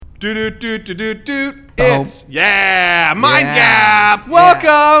It's Mind Gap.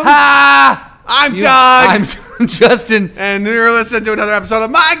 Welcome. Ha! I'm Doug. I'm Justin. And you're listening to another episode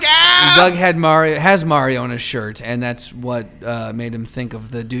of Mind Gap. Doug has Mario on his shirt, and that's what made him think of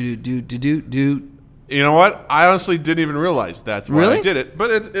the do. You know what? I honestly didn't even realize that's why Really? I did it,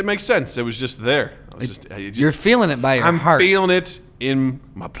 but it makes sense. It was just there. You're feeling it by your heart. I'm feeling it in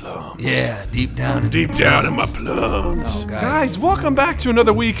my plums. Yeah, deep down. Deep down in my plums. Oh, guys, welcome back to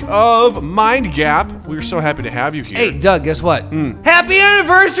another week of Mind Gap. We're so happy to have you here. Hey, Doug, guess what? Happy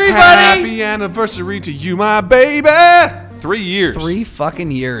anniversary, buddy! Happy anniversary to you, my baby. 3 years. 3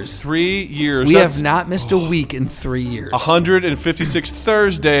 fucking years. 3 years. We have not missed a week in 3 years. 156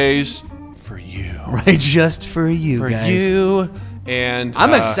 Thursdays for you. Right, just for you, For guys. you. And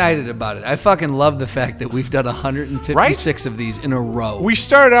I'm excited about it. I fucking love the fact that we've done 156 of these in a row. We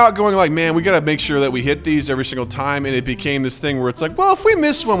started out going like, man, we got to make sure that we hit these every single time. And it became this thing where it's like, well, if we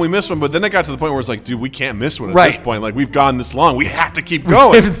miss one, we miss one. But then it got to the point where it's like, dude, we can't miss one at this point. Like, we've gone this long. We have to keep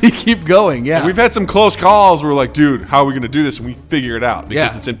going. They keep going, yeah. And we've had some close calls where we're like, dude, how are we going to do this? And we figure it out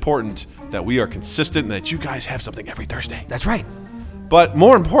because Yeah. it's important that we are consistent and that you guys have something every Thursday. That's right. But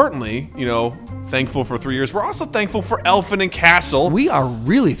more importantly, thankful for 3 years. We're also thankful for Elfin and Castle. We are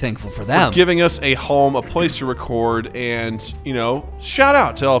really thankful for them. Giving us a home, a place to record, and, shout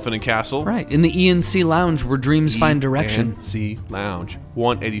out to Elfin and Castle. Right, in the ENC Lounge where dreams find direction. ENC Lounge,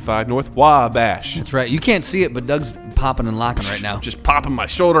 185 North Wabash. That's right. You can't see it, but Doug's popping and locking right now. Just popping my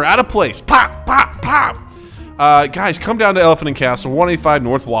shoulder out of place. Pop, pop, pop. Guys, come down to Elfin and Castle, 185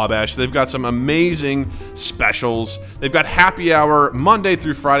 North Wabash. They've got some amazing specials. They've got happy hour Monday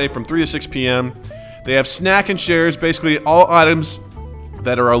through Friday from 3 to 6 p.m. They have snack and shares. Basically, all items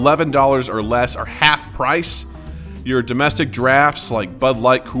that are $11 or less are half price. Your domestic drafts like Bud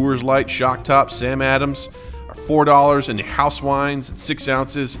Light, Coors Light, Shock Top, Sam Adams are $4, and your house wines at 6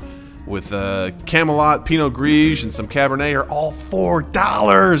 ounces with Camelot, Pinot Gris, and some Cabernet are all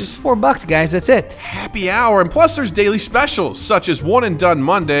 $4. It's $4, guys. That's it. Happy hour. And plus there's daily specials such as One and Done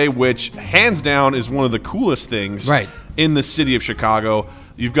Monday, which hands down is one of the coolest things in the city of Chicago.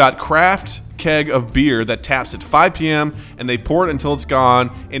 You've got craft keg of beer that taps at 5 p.m. and they pour it until it's gone.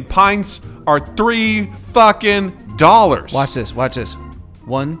 And pints are $3 fucking dollars. Watch this.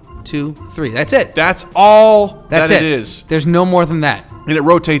 1, 2, 3. That's it. That's all That's that it is. There's no more than that. And it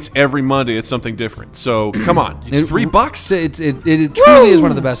rotates every Monday. It's something different. So come on, $3. It truly is one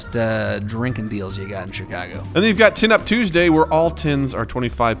of the best drinking deals you got in Chicago. And then you've got Tin Up Tuesday, where all tins are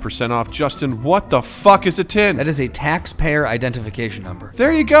 25% off. Justin, what the fuck is a tin? That is a taxpayer identification number.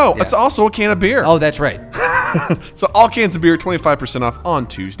 There you go. Yeah. It's also a can of beer. Oh, that's right. So all cans of beer, 25% off on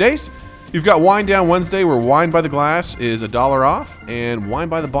Tuesdays. You've got Wine Down Wednesday, where wine by the glass is $1 off, and wine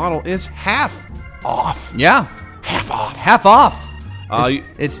by the bottle is half off. Yeah. Half off. Half off.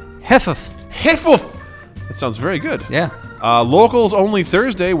 It's Heffuf. Heffuf. That sounds very good. Yeah. Locals only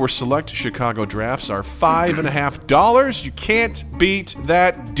Thursday, where select Chicago drafts are $5.50. You can't beat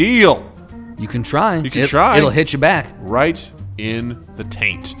that deal. You can try. Try. It'll hit you back. Right in the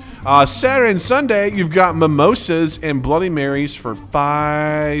taint. Saturday and Sunday, you've got mimosas and Bloody Marys for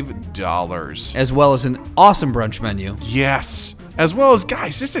 $5. As well as an awesome brunch menu. Yes. As well as,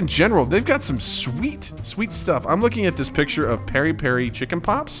 guys, just in general, they've got some sweet stuff. I'm looking at this picture of Peri Peri chicken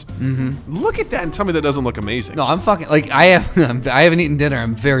pops. Mm-hmm. Look at that and tell me that doesn't look amazing. No, I'm fucking, I haven't eaten dinner.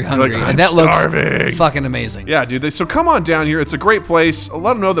 I'm very hungry. Like, and that starving. Looks fucking amazing. Yeah, dude. So come on down here. It's a great place.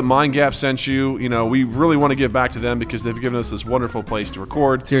 Let them know that Mind Gap sent you. We really want to give back to them because they've given us this wonderful place to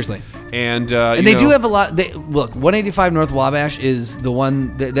record. Seriously. And they do have a lot. Look, 185 North Wabash is the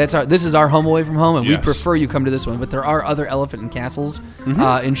one. This is our home away from home, and we prefer you come to this one. But there are other Elephant and Castles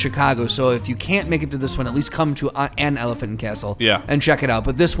in Chicago. So if you can't make it to this one, at least come to an Elephant and Castle and check it out.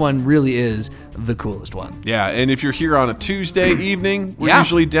 But this one really is the coolest one. Yeah, and if you're here on a Tuesday evening, we're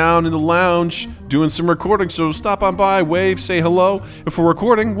usually down in the lounge doing some recording. So stop on by, wave, say hello. If we're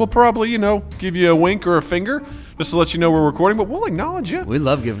recording, we'll probably, give you a wink or a finger just to let you know we're recording. But we'll acknowledge you. We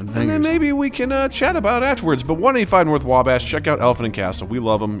love giving fingers. And then maybe we can chat about it afterwards. But 185 North Wabash, check out Elfin and Castle. We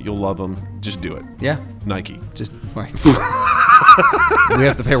love them. You'll love them. Just do it. Yeah. Nike. Just right. We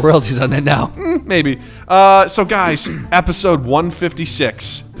have to pay royalties on that now. Maybe. So, guys, episode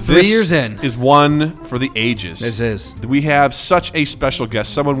 156. 3 years in. Is one for the ages. This is. We have such a special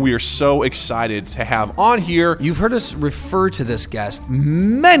guest, someone we are so excited to have on here. You've heard us refer to this guest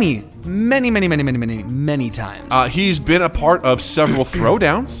many times. He's been a part of several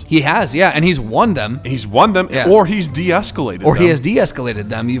throwdowns. He has, yeah, and he's won them. Or he's de-escalated or them. He has de-escalated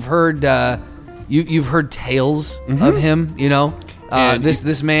them. You've heard you've heard tales of him,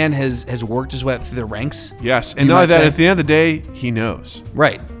 This man has worked his way up through the ranks. Yes, and not that at the end of the day, he knows.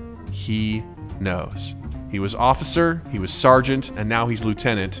 Right. he knows. He was officer, he was sergeant, and now he's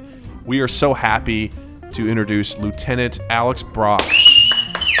lieutenant. We are so happy to introduce Lieutenant Alex Brock to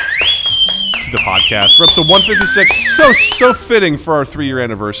the podcast for episode 156. So fitting for our 3-year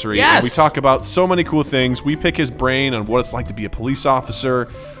anniversary. Yes. And we talk about so many cool things. We pick his brain on what it's like to be a police officer,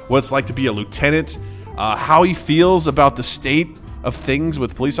 what it's like to be a lieutenant, how he feels about the state of things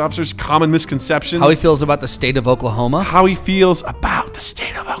with police officers, common misconceptions. How he feels about the state of Oklahoma. How he feels about the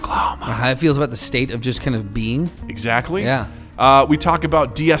state of Oklahoma. Or how he feels about the state of just kind of being. Exactly. Yeah. We talk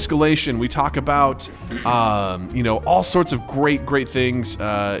about de-escalation. We talk about, all sorts of great things.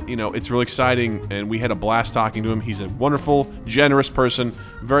 It's really exciting, and we had a blast talking to him. He's a wonderful, generous person,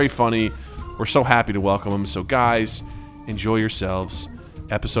 very funny. We're so happy to welcome him. So, guys, enjoy yourselves.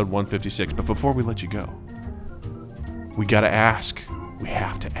 Episode 156. But before we let you go, we got to ask. We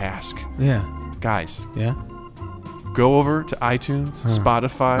have to ask. Yeah. Guys. Yeah. Go over to iTunes,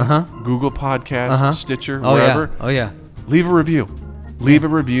 Spotify, Google Podcasts, Stitcher, wherever. Yeah. Oh, yeah. Leave a review. Leave a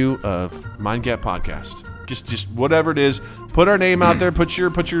review of Mind Gap Podcast. Just whatever it is. Put our name out there. Put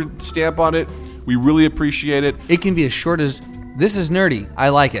your stamp on it. We really appreciate it. It can be as short as, "This is nerdy. I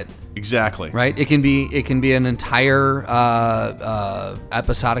like it." Exactly. Right? It can be an entire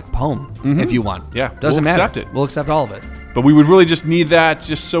episodic poem if you want. Yeah, Doesn't we'll matter. accept it. We'll accept all of it. But we would really just need that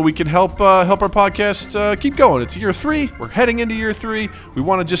just so we can help our podcast keep going. It's year 3. We're heading into year 3. We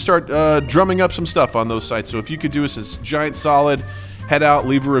want to just start drumming up some stuff on those sites. So if you could do us a giant solid, head out,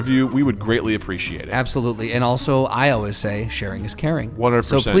 leave a review. We would greatly appreciate it. Absolutely. And also, I always say sharing is caring.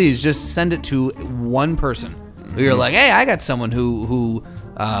 100%. So please just send it to one person. You're like, hey, I got someone who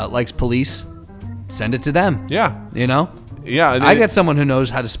likes police. Send it to them. Yeah. You know? Yeah. I got someone who knows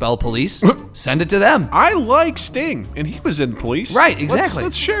how to spell police. Send it to them. I like Sting, and he was in police. Right, exactly.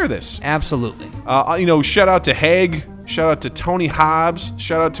 Let's share this. Absolutely. Shout out to Haig. Shout out to Tony Hobbs.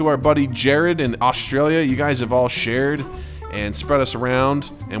 Shout out to our buddy Jared in Australia. You guys have all shared and spread us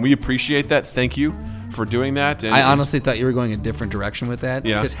around, and we appreciate that. Thank you for doing that. And I honestly thought you were going a different direction with that.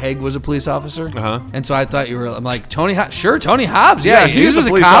 Yeah. Because Haig was a police officer. Uh-huh. And so I thought you were, I'm like, Tony Hobbs? Sure, Tony Hobbs. Yeah, he was a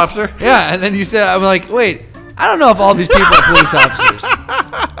police cop. officer. Yeah, and then you said, I'm like, wait, I don't know if all these people are police officers.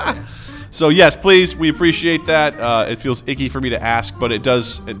 So yes, please, we appreciate that. It feels icky for me to ask, but it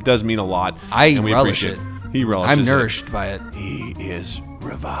does mean a lot. And we relish appreciate it. He relishes I'm nourished by it. He is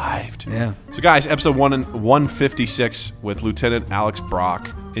revived. Yeah. So guys, episode 156 with Lieutenant Alex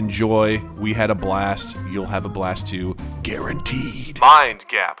Brock. Enjoy. We had a blast. You'll have a blast too. Guaranteed. Mind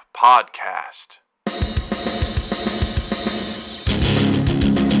Gap Podcast.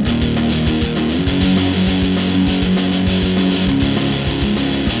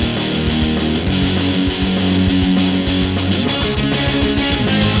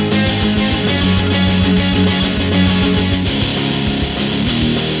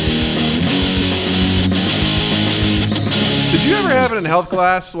 Did you ever have it in health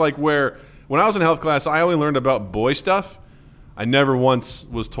class, like where when I was in health class, I only learned about boy stuff? I never once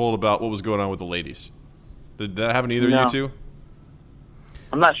was told about what was going on with the ladies. Did that happen to either of you two?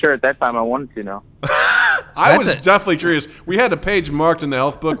 I'm not sure at that time. I wanted to know. I was definitely curious. We had a page marked in the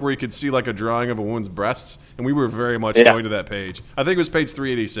health book where you could see like a drawing of a woman's breasts, and we were very much going to that page. I think it was page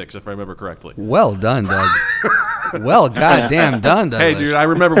 386, if I remember correctly. Well done, Doug. Well, goddamn done, Douglas. Hey, dude, I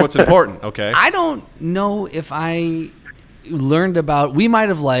remember what's important, okay? I don't know if I learned about, we might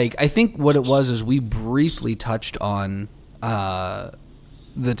have I think what it was is we briefly touched on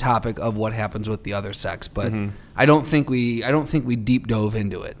the topic of what happens with the other sex, but I don't think we deep dove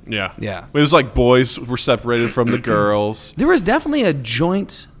into it. Yeah. Yeah. It was like boys were separated from the girls. There was definitely a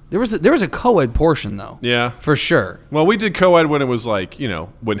joint, there was a co-ed portion though. Yeah. For sure. Well, we did co-ed when it was like,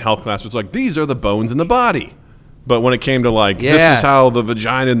 when health class was like, these are the bones in the body. But when it came to this is how the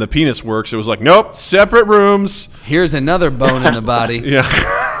vagina and the penis works, it was like, nope, separate rooms. Here's another bone in the body. Yeah.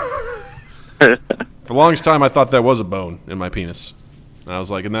 For the longest time, I thought there was a bone in my penis. And I was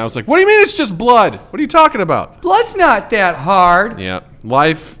like, what do you mean it's just blood? What are you talking about? Blood's not that hard. Yeah.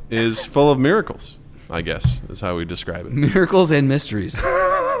 Life is full of miracles, I guess, is how we describe it. Miracles and mysteries.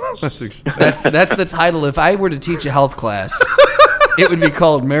 That's the title. If I were to teach a health class, it would be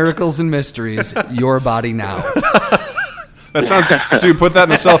called Miracles and Mysteries, Your Body Now. That sounds, dude, put that in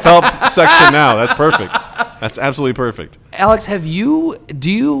the self-help section now. That's perfect. That's absolutely perfect. Alex, I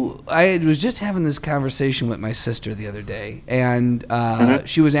was just having this conversation with my sister the other day, and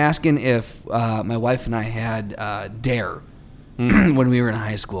she was asking if my wife and I had DARE when we were in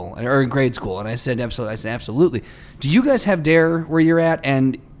high school, or in grade school, and I said absolutely. Do you guys have DARE where you're at?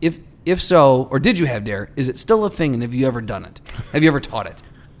 And if so, or did you have DARE? Is it still a thing, and have you ever done it? Have you ever taught it?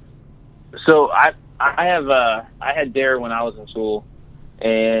 So I had DARE when I was in school,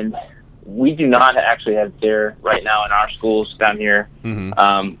 and we do not actually have DARE right now in our schools down here.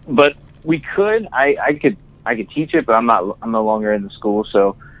 But we could. I could teach it, but I'm no longer in the school,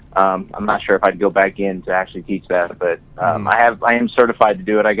 so I'm not sure if I'd go back in to actually teach that. But I am certified to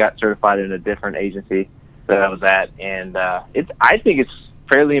do it. I got certified in a different agency that I was at, and I think it's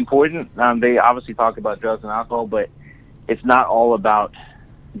fairly important. They obviously talk about drugs and alcohol, but it's not all about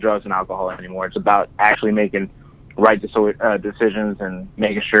drugs and alcohol anymore. It's about actually making right decisions and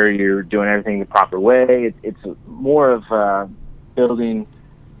making sure you're doing everything the proper way. It's more of building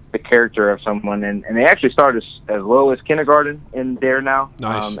the character of someone, and they actually start as low as kindergarten in DARE now.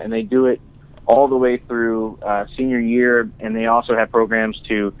 Nice. And they do it all the way through senior year, and they also have programs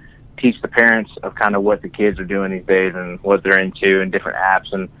to teach the parents of kind of what the kids are doing these days and what they're into and different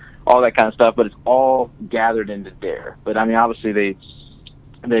apps and all that kind of stuff, but it's all gathered into DARE. But I mean, obviously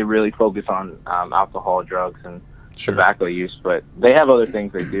they really focus on alcohol, drugs, and tobacco use, but they have other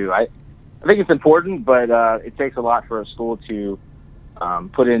things they do. I think it's important, but it takes a lot for a school to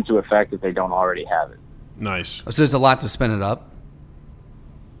put it into effect if they don't already have it. Nice. So it's a lot to spin it up?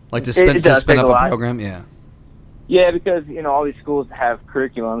 Like to spin up a program? Yeah. Yeah, because, all these schools have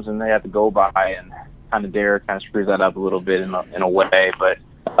curriculums and they have to go by, and kind of DARE kind of screws that up a little bit in a way, but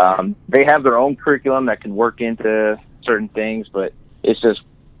they have their own curriculum that can work into certain things, but it's just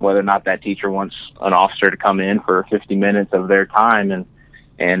whether or not that teacher wants an officer to come in for 50 minutes of their time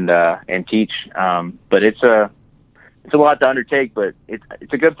and teach. But it's a lot to undertake, but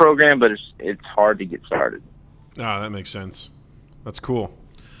it's a good program, but it's hard to get started. Ah, that makes sense. That's cool.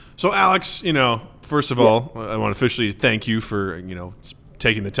 So Alex, first of all, I want to officially thank you for,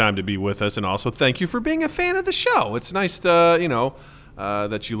 taking the time to be with us, and also thank you for being a fan of the show. It's nice to,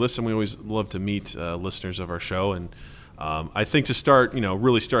 that you listen. We always love to meet listeners of our show, and I think to start,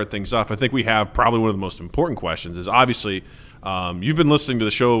 really start things off, I think we have probably one of the most important questions is obviously you've been listening to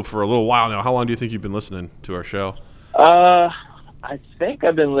the show for a little while now. How long do you think you've been listening to our show? I think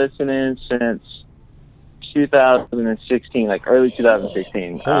I've been listening since 2016, like early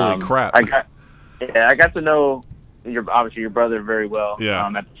 2016. Holy crap. I got to know your brother very well at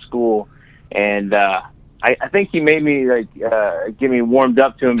the school, and I think he made me get me warmed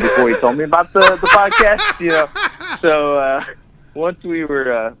up to him before he told me about the podcast. So once we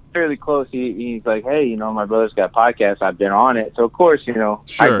were fairly close, he's like, "Hey, my brother's got a podcast. I've been on it." So of course, Sure.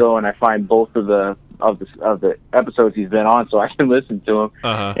 I go and I find both of the episodes he's been on, so I can listen to him.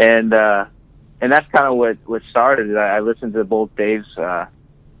 And that's kind of what started it. I listened to both Dave's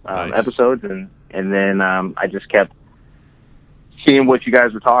episodes, and then I just kept seeing what you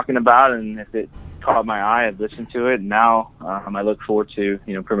guys were talking about, and if it caught my eye, I'd listen to it. And now I look forward to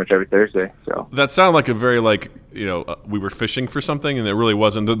pretty much every Thursday. So that sounded like a very we were fishing for something, and it really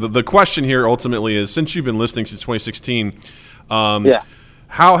wasn't. The question here ultimately is, since you've been listening since 2016,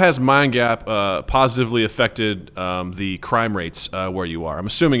 how has Mind Gap positively affected the crime rates where you are? I'm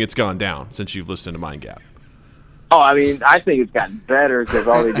assuming it's gone down since you've listened to Mind Gap. Oh, I mean, I think it's gotten better because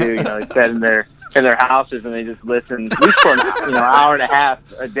all they do, they sit in their houses and they just listen. At least for an hour and a half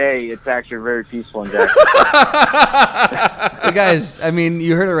a day, it's actually very peaceful in Jackson. Hey guys, I mean,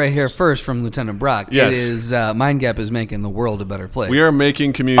 you heard it right here first from Lieutenant Brock. Yes. It is Mind Gap is making the world a better place. We are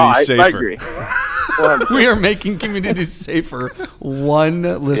making communities safer. I agree. We are making communities safer, one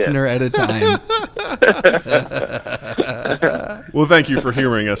listener at a time. Well, thank you for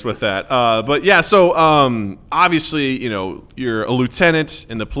hearing us with that. But yeah, so obviously, you're a lieutenant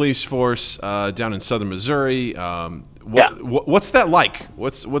in the police force down in southern Missouri. What's that like?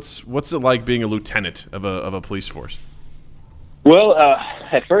 What's it like being a lieutenant of a police force? Well,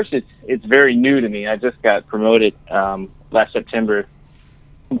 at first it's very new to me. I just got promoted last September.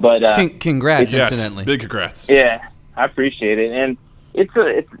 But congrats, incidentally. Big congrats. Yeah, I appreciate it, and it's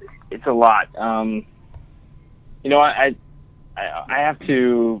a lot. I have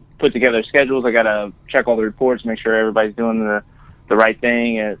to put together schedules. I got to check all the reports, make sure everybody's doing the right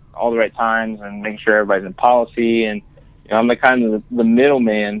thing at all the right times, and making sure everybody's in policy. And I'm the kind of the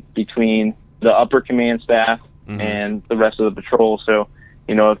middleman between the upper command staff and the rest of the patrol. So,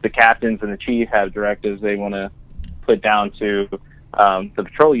 if the captains and the chief have directives they want to put down to the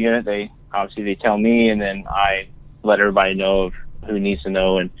patrol unit, they tell me, and then I let everybody know of who needs to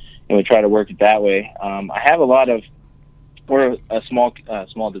know, and we try to work it that way. I have we're a small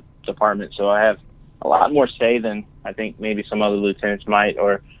department, so I have a lot more say than I think maybe some other lieutenants might,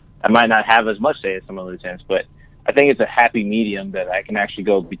 or I might not have as much say as some other lieutenants, but I think it's a happy medium that I can actually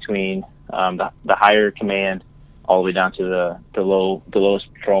go between the higher command all the way down to the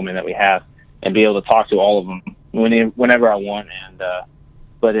lowest patrolman that we have, and be able to talk to all of them whenever I want. And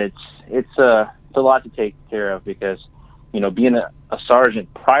but it's a lot to take care of, because being a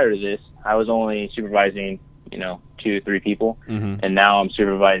sergeant prior to this, I was only supervising, 2-3 people, and now I'm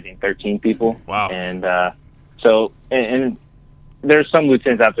supervising 13 people. Wow. And so there's some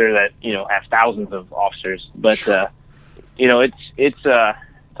lieutenants out there that have thousands of officers, but it's a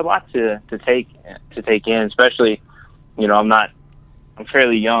lot to take in, especially I'm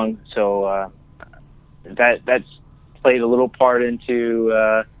fairly young, so that's played a little part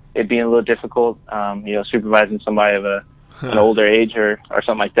into it being a little difficult, supervising somebody of an older age or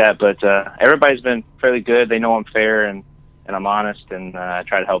something like that. But everybody's been fairly good. They know I'm fair and I'm honest, and I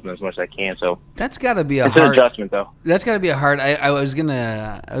try to help them as much as I can. So that's got to be a it's hard an adjustment, though. That's got to be a hard. I was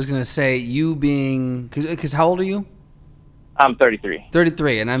gonna say, you being, because how old are you? I'm 33.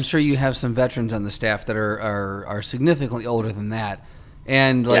 33, and I'm sure you have some veterans on the staff that are significantly older than that.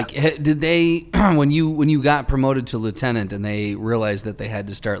 And did they, when you got promoted to lieutenant and they realized that they had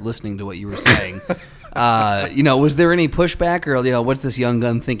to start listening to what you were saying, was there any pushback, or what's this young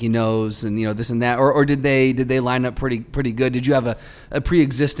gun think he knows, and this and that, or did they line up pretty good? Did you have a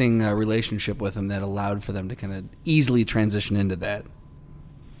pre-existing relationship with them that allowed for them to kind of easily transition into that?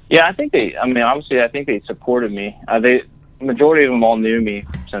 Yeah, I think obviously I think they supported me. The majority of them all knew me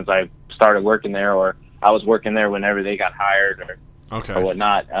since I started working there, or I was working there whenever they got hired or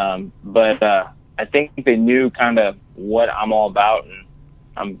whatnot. But I think they knew kind of what I'm all about,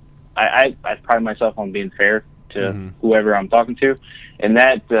 and I pride myself on being fair to whoever I'm talking to, and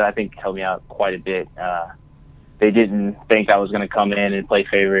that I think helped me out quite a bit. They didn't think I was going to come in and play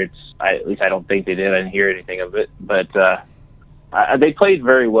favorites. At least I don't think they did. I didn't hear anything of it, but they played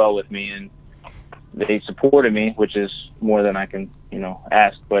very well with me, and they supported me, which is more than I can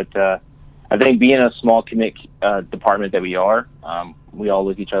ask. But I think being a small commit department that we are, we all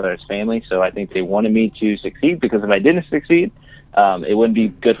look at each other as family. So I think they wanted me to succeed, because if I didn't succeed, it wouldn't be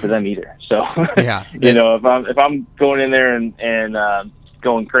good for them either. So yeah, if I'm going in there and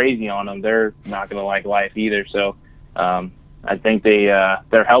going crazy on them, they're not going to like life either. So I think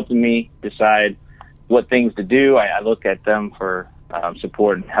they're helping me decide what things to do. I look at them for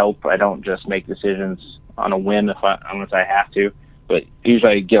support and help. I don't just make decisions on a whim unless I have to. But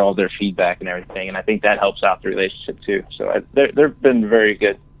usually I get all their feedback and everything, and I think that helps out the relationship too. So they've been very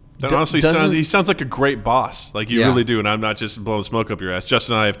good. That honestly he sounds like a great boss. Like you really do, and I'm not just blowing smoke up your ass.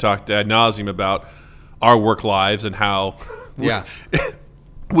 Justin and I have talked ad nauseum about our work lives and how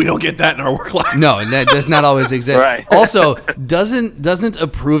we don't get that in our work lives. No, and that does not always exist. Right. Also, doesn't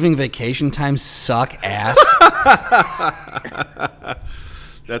approving vacation time suck ass?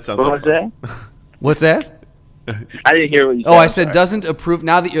 That sounds. What was that? What's that? I didn't hear what you said. Oh, I said,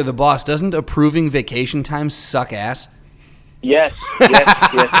 now that you're the boss, doesn't approving vacation time suck ass? Yes, it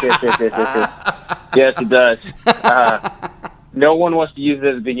does. No one wants to use it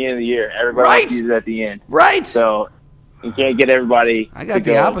at the beginning of the year. Everybody wants to use it at the end. Right. So you can't get everybody. I got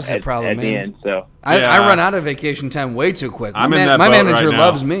the opposite problem, at man. the end. So I run out of vacation time way too quick. I'm in that boat manager right now.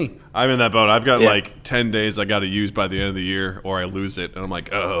 loves me. I'm in that boat. I've got like 10 days I got to use by the end of the year, or I lose it, and I'm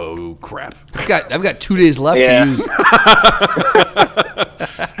like, oh crap. I've got 2 days left to use.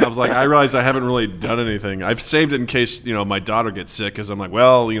 I was like, I realized I haven't really done anything. I've saved it in case my daughter gets sick, because I'm like,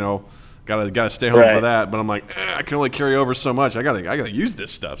 well, gotta stay home for that. But I'm like, I can only carry over so much. I gotta use this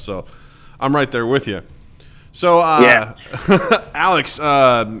stuff. So I'm right there with you. So Alex,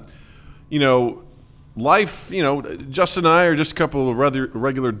 life, Justin and I are just a couple of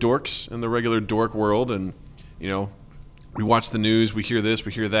regular dorks in the regular dork world, and we watch the news, we hear this,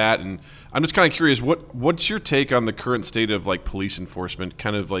 we hear that, and I'm just kind of curious, what's your take on the current state of like police enforcement,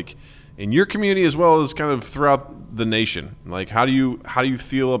 kind of like in your community as well as kind of throughout the nation? Like, how do you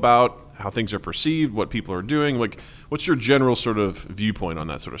feel about how things are perceived, what people are doing? Like, what's your general sort of viewpoint on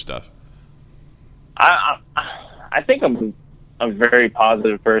that sort of stuff? I think I'm a very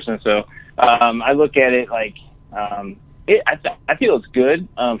positive person, so I look at it like I feel it's good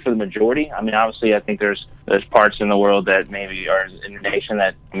for the majority. I mean, obviously, I think there's parts in the world that maybe are in the nation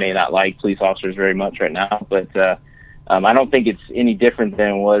that may not like police officers very much right now, but I don't think it's any different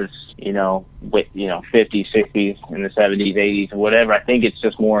than it was, 50s, 60s, in the 70s, 80s, or whatever. I think it's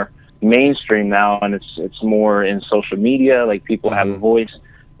just more mainstream now, and it's more in social media. Like, people have a voice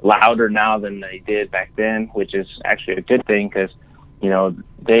louder now than they did back then, which is actually a good thing, because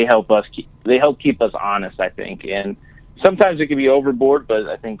they help keep us honest, I think. And sometimes it can be overboard, but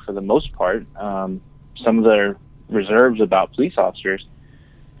I think for the most part, some of their reserves about police officers,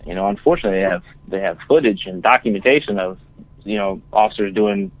 unfortunately they have footage and documentation of officers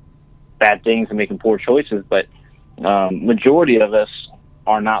doing bad things and making poor choices, but majority of us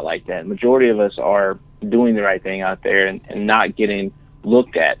are not like that. Majority of us are doing the right thing out there and not getting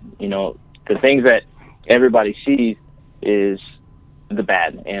looked at. The things that everybody sees, is the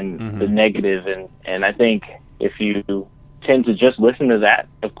bad and the negative, and I think if you tend to just listen to that,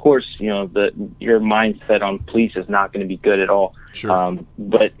 of course, your mindset on police is not going to be good at all. Sure.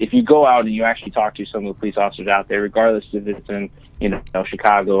 But if you go out and you actually talk to some of the police officers out there, regardless if it's in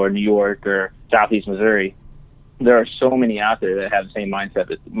Chicago or New York or Southeast Missouri, there are so many out there that have the same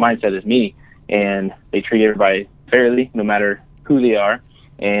mindset as me, and they treat everybody fairly, no matter who they are,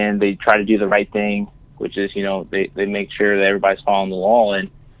 and they try to do the right thing, which is they make sure that everybody's following the law. And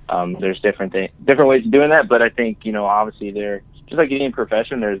there's different ways of doing that, but I think obviously there, just like any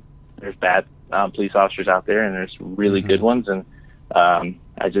profession, there's bad police officers out there, and there's really good ones. And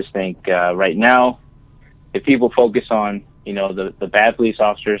I just think right now, if people focus on the bad police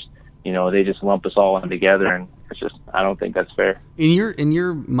officers, they just lump us all in together, and I don't think that's fair. In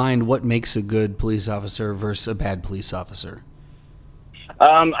your mind, what makes a good police officer versus a bad police officer?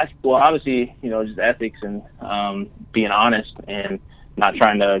 Well, obviously, just ethics and being honest and not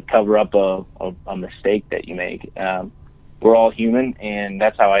trying to cover up a mistake that you make. We're all human, and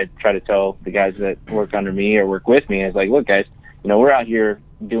that's how I try to tell the guys that work under me or work with me. Is like, look, guys, we're out here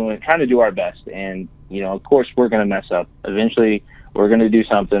trying to do our best, and of course, we're going to mess up. Eventually, we're going to do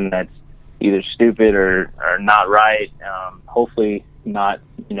something that's either stupid or not right. Hopefully, not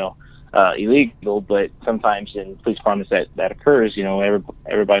illegal, but sometimes in police departments that occurs.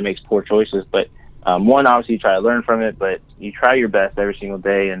 Everybody makes poor choices, but one, obviously, you try to learn from it, but you try your best every single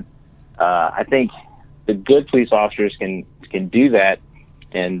day. And I think the good police officers can do that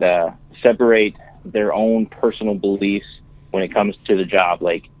and separate their own personal beliefs when it comes to the job.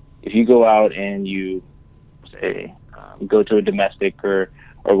 Like if you go out and you say go to a domestic or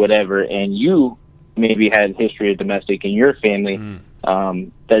whatever, and you maybe had history of domestic in your family,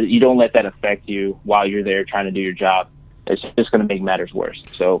 that you don't let that affect you while you're there trying to do your job. It's just going to make matters worse.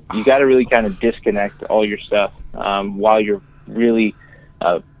 So you got to really kind of disconnect all your stuff while you're really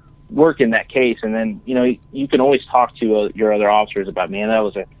working that case. And then, you can always talk to your other officers about, man, that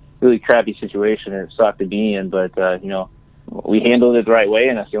was a really crappy situation and it sucked to be in, but, we handled it the right way,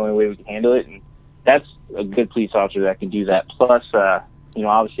 and that's the only way we can handle it. And that's a good police officer that can do that. Plus,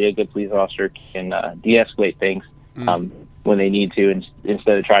 obviously a good police officer can de-escalate things when they need to,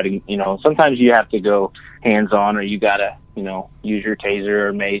 instead of trying to, sometimes you have to go hands-on, or you got to, use your taser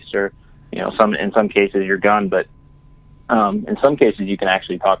or mace or, in some cases your gun. But in some cases you can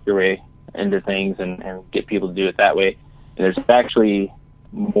actually talk your way into things and get people to do it that way. And there's actually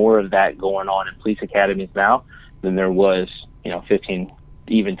more of that going on in police academies now than there was, 15,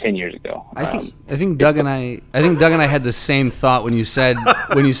 even 10 years ago. I think Doug and I had the same thought when you said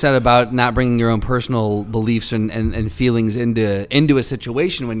about not bringing your own personal beliefs and feelings into a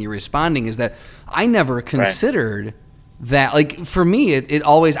situation when you're responding, is that I never considered that. Like for me, it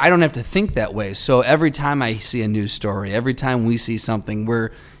always, I don't have to think that way. So every time I see a news story, every time we see something,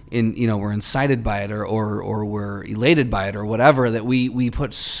 we're incited by it or we're elated by it or whatever, that we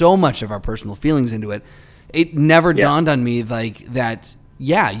put so much of our personal feelings into it. It never dawned on me like that.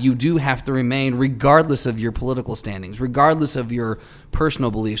 Yeah, you do have to remain, regardless of your political standings, regardless of your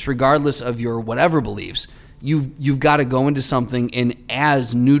personal beliefs, regardless of your whatever beliefs. You've got to go into something in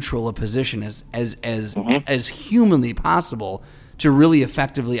as neutral a position as humanly possible to really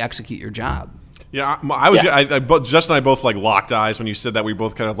effectively execute your job. Yeah, Justin and I both like locked eyes when you said that. We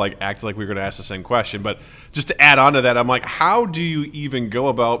both kind of like acted like we were going to ask the same question. But just to add on to that, I'm like, how do you even go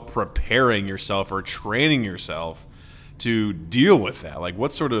about preparing yourself or training yourself to deal with that? Like,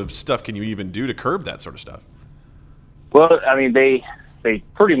 what sort of stuff can you even do to curb that sort of stuff? Well, I mean, they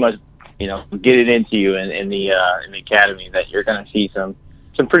pretty much, get it into you in the academy that you're going to see some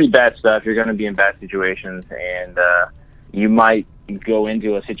pretty bad stuff. You're going to be in bad situations, and you might go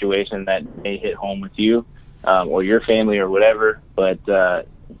into a situation that may hit home with you or your family or whatever. But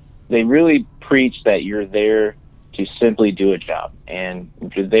they really preach that you're there to simply do a job, and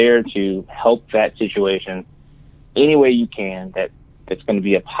you're there to help that situation any way you can that's going to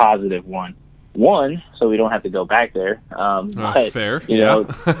be a positive one. One, so we don't have to go back there. But, fair.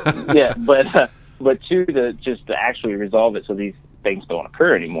 But two, to actually resolve it so these things don't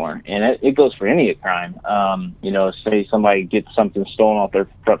occur anymore. And it goes for any crime. Say somebody gets something stolen off their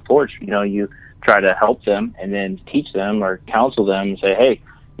front porch, you try to help them and then teach them or counsel them and say, hey,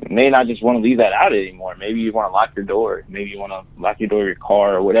 you may not just want to leave that out anymore. Maybe you want to lock your door. Maybe you want to lock your door of your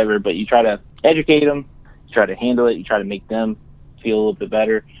car or whatever, but you try to educate them, you try to handle it, you try to make them feel a little bit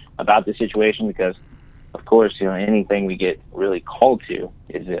better about the situation, because of course, anything we get really called to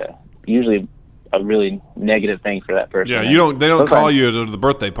is usually a really negative thing for that person. Yeah, they don't call you to the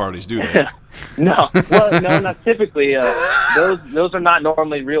birthday parties, do they? No, well, no, not typically. Those are not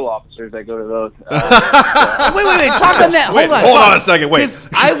normally real officers that go to those. Wait. Talk on that. Hold on a second. Wait.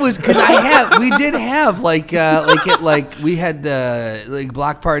 We did have we had like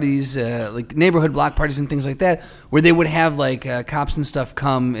block parties, like neighborhood block parties and things like that, where they would have like cops and stuff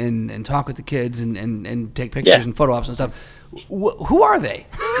come and talk with the kids and take pictures and photo ops and stuff. Who are they?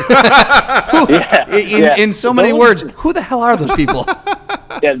 In so many words, who the hell are those people?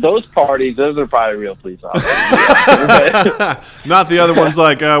 Yeah, those parties, those are probably real police officers. Not the other ones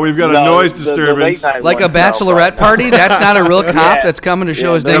like, we've got a noise disturbance. Like a bachelorette party? That's not a real cop that's coming to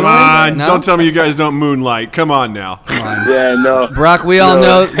show his ding. Come on, don't tell me you guys don't moonlight. Come on now. Come on. Yeah, no. Brock, we all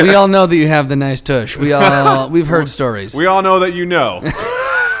know that you have the nice tush. We've heard stories. We all know that you know.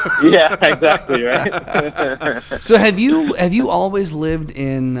 Yeah, exactly, right. So have you always lived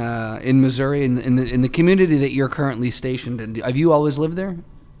in Missouri in the community that you're currently stationed in? Have you always lived there?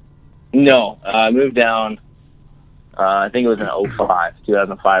 No, I moved down. I think it was in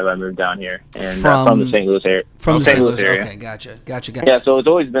 2005. I moved down here and from the St. Louis area. From the St. Louis area. Okay, gotcha. Yeah, so it's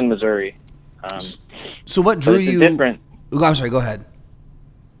always been Missouri. So what drew you? Different. Oh, I'm sorry. Go ahead.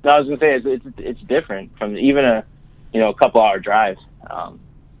 No, I was gonna say it's different from even a couple hour drive.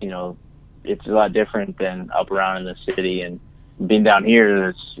 It's a lot different than up around in the city, and being down here,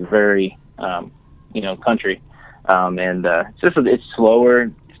 it's very, country, and it's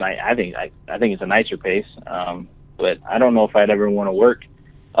slower. It's nice. I think it's a nicer pace, but I don't know if I'd ever want to work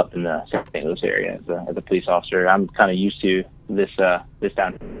up in the St. Louis area as a police officer. I'm kind of used to this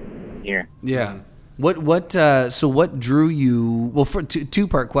down here. Yeah. So what drew you? Well, for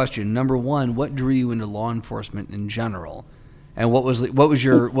two-part question. Number one, what drew you into law enforcement in general? And what was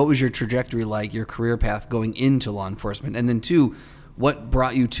your trajectory like, your career path going into law enforcement? And then two, what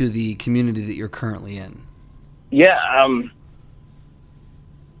brought you to the community that you're currently in? Yeah.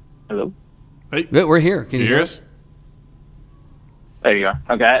 Hello. Hey, we're here. Can you hear us? There you go.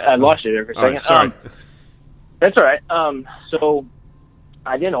 Okay, I lost you there for a second. Right, sorry. That's all right. So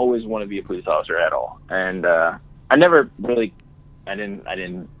I didn't always want to be a police officer at all, and I never really, I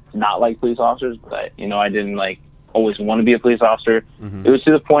didn't not like police officers, but I didn't always want to be a police officer. Mm-hmm. It was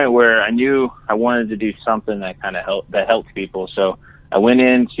to the point where I knew I wanted to do something that kind of helped people. So I went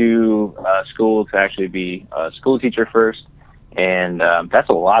into school to actually be a school teacher first, and that's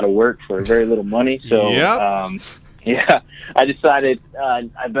a lot of work for very little money. So I decided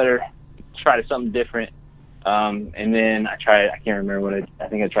I better try something different. And then I can't remember I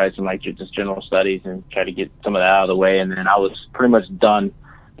think I tried some just general studies and tried to get some of that out of the way. And then I was pretty much done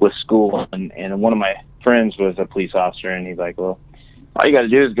with school, and one of my friends was a police officer, and he's like, well, all you got to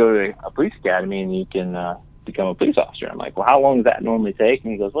do is go to a police academy and you can become a police officer. I'm like, well, how long does that normally take?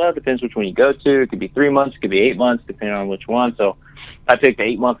 And he goes, well, it depends which one you go to. It could be 3 months, it could be 8 months, depending on which one. So I picked the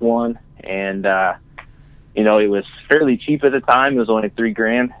 8-month one, and it was fairly cheap at the time. It was only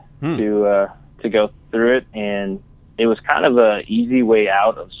 $3,000 to go through it, and it was kind of a easy way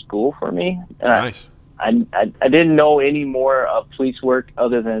out of school for me. Nice. I didn't know any more of police work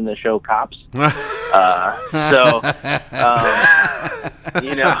other than the show Cops. I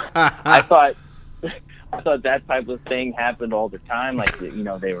thought that type of thing happened all the time.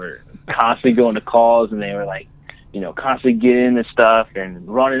 They were constantly going to calls, and they were constantly getting into stuff and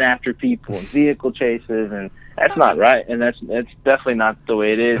running after people and vehicle chases, and that's not right. And that's definitely not the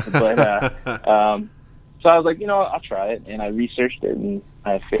way it is. But so I was like, I'll try it, and I researched it, and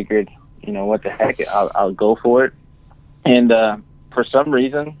I figured, what the heck, I'll go for it. And for some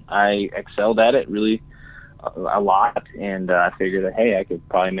reason, I excelled at it really a lot, and I figured that, hey, I could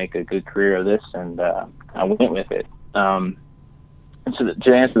probably make a good career of this, and I went with it. And so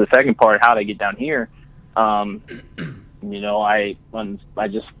to answer the second part, how did I get down here? My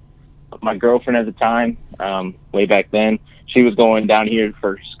girlfriend at the time, way back then, she was going down here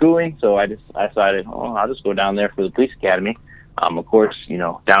for schooling, so I decided, I'll just go down there for the police academy. Of course,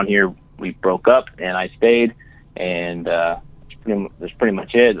 down here we broke up, and I stayed, and that's pretty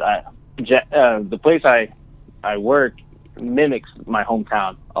much it. The place I work mimics my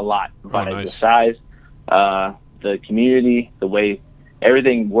hometown a lot by the size, the community, the way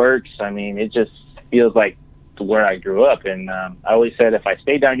everything works. I mean, it just feels like where I grew up, and I always said if I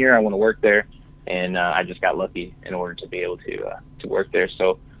stay down here, I want to work there, and I just got lucky in order to be able to work there.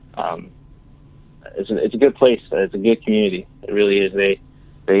 So it's a good place. It's a good community. It really is. They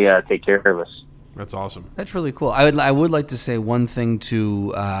take care of us. That's awesome. That's really cool. I would like to say one thing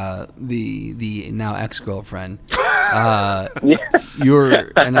to the now ex-girlfriend.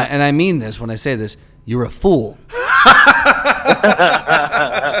 You're and I mean this when I say this. You're a fool.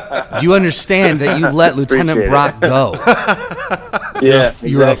 Do you understand that you let Lieutenant Brock go?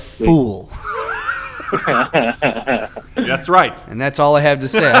 You're a fool. That's right. And that's all I have to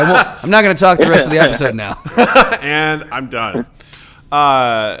say. I'm not going to talk the rest of the episode now. And I'm done.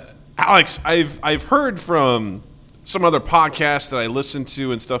 Alex, I've heard from some other podcasts that I listen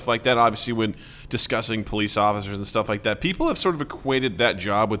to and stuff like that, obviously when discussing police officers and stuff like that, people have sort of equated that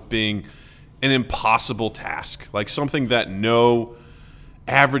job with being an impossible task, like something that no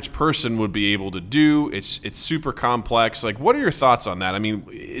average person would be able to do. It's super complex. Like, what are your thoughts on that? I mean,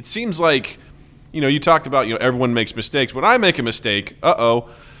 it seems like, you talked about, everyone makes mistakes. When I make a mistake,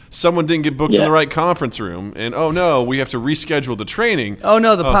 someone didn't get booked in the right conference room, and oh no, we have to reschedule the training. Oh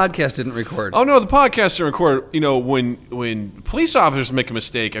no, the podcast didn't record. Oh no, the podcast didn't record. When police officers make a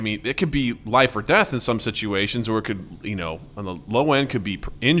mistake, I mean, it could be life or death in some situations, or it could, on the low end, could be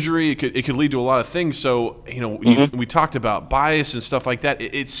injury. It could lead to a lot of things. So, we talked about bias and stuff like that.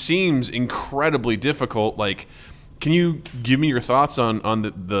 It seems incredibly difficult. Like, can you give me your thoughts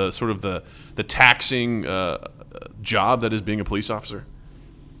on the sort of the taxing job that is being a police officer?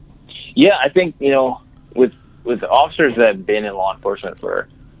 Yeah, I think, with officers that have been in law enforcement for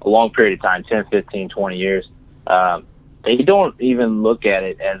a long period of time, 10, 15, 20 years, they don't even look at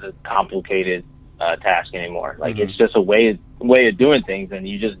it as a complicated task anymore. Like, it's just a way of doing things, and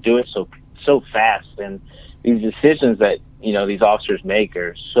you just do it so fast. And these decisions that, these officers make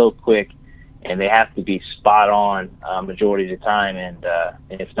are so quick, and they have to be spot on majority of the time. And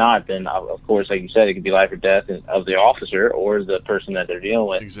if not, then of course, like you said, it could be life or death of the officer or the person that they're dealing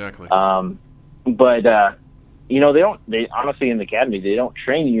with. Exactly. But they honestly in the academy, they don't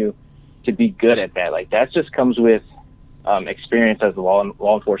train you to be good at that. Like, that just comes with experience as a law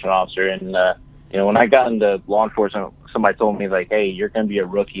enforcement officer. And when I got into law enforcement, somebody told me, like, hey, you're going to be a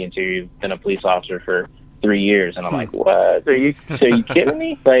rookie until you've been a police officer for 3 years. And I'm like, what? Are you kidding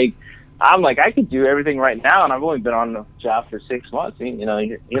me? Like, I'm like, I could do everything right now, and I've only been on the job for 6 months.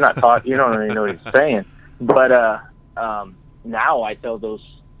 You're not taught. You don't really know what he's saying. But now I tell the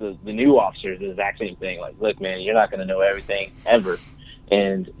new officers the exact same thing. Like, look, man, you're not going to know everything ever,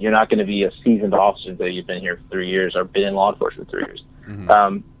 and you're not going to be a seasoned officer until you've been here for 3 years or been in law enforcement for 3 years.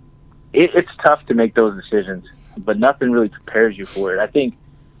 Mm-hmm. It's tough to make those decisions, but nothing really prepares you for it. I think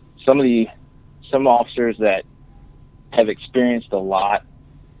some officers that have experienced a lot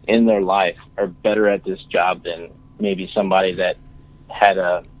in their life are better at this job than maybe somebody that had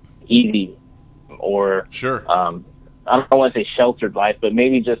a easy or I don't want to say sheltered life, but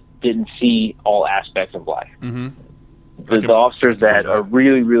maybe just didn't see all aspects of life. Mm-hmm. The officers that are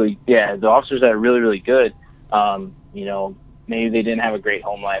really, really, the officers that are really, really good, maybe they didn't have a great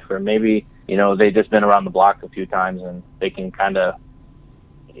home life, or maybe, they've just been around the block a few times and they can kind of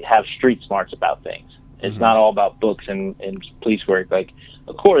have street smarts about things. It's not all about books and police work. Like,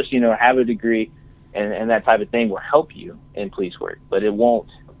 of course, have a degree and that type of thing will help you in police work, but it won't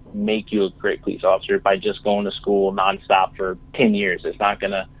make you a great police officer by just going to school nonstop for 10 years. It's not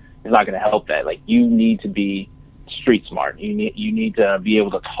gonna help that. Like, you need to be street smart. You need to be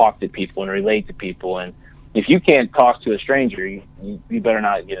able to talk to people and relate to people. And if you can't talk to a stranger, you better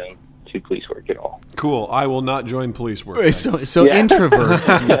not get into police work at all. Cool. I will not join police work. So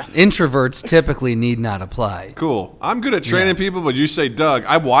introverts typically need not apply. Cool. I'm good at training people, but you say, Doug,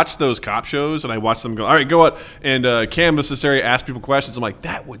 I watch those cop shows and I watch them go, all right, go out and canvass this area, ask people questions. I'm like,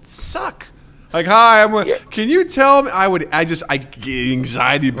 that would suck. Like, hi, can you tell me?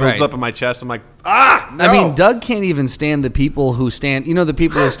 Anxiety builds up in my chest. I'm like, no. I mean, Doug can't even stand the people who stand, the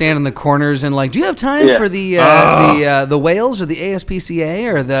people who stand in the corners and like, do you have time for the whales or the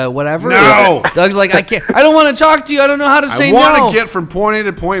ASPCA or the whatever? No. Doug's like, I don't want to talk to you. I don't know how to say no. I want to get from point A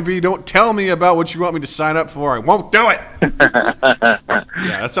to point B. Don't tell me about what you want me to sign up for. I won't do it.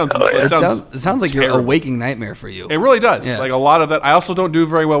 That sounds it sounds like terrible. You're a waking nightmare for you. It really does. Yeah. Like, a lot of that. I also don't do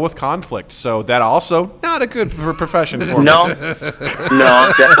very well with conflict, so that also not a good profession for me. No,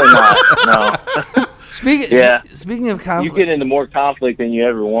 definitely not. No. Speaking of conflict, you get into more conflict than you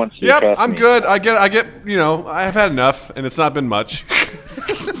ever want to. Yep, I'm good. I get. I've had enough, and it's not been much.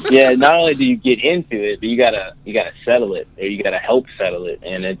 Yeah, not only do you get into it, but you gotta settle it, or you gotta help settle it,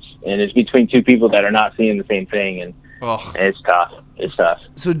 and it's between two people that are not seeing the same thing, and it's tough. It's tough.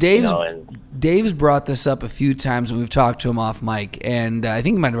 So Dave's brought this up a few times when we've talked to him off mic, and I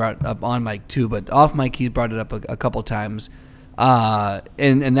think he might have brought it up on mic too, but off mic he's brought it up a couple times.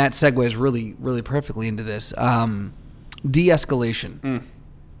 And that segues really, really perfectly into this. De-escalation,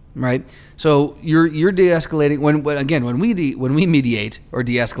 right? So you're de-escalating when we mediate or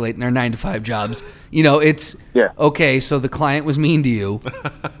de-escalate in our 9-to-5 jobs. It's okay. So the client was mean to you,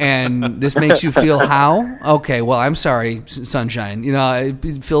 and this makes you feel how? Okay, well, I'm sorry, sunshine. I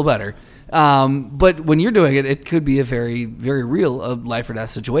feel better. But when you're doing it, it could be a very, very real life or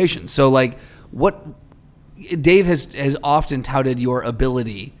death situation. So, like, what Dave has often touted your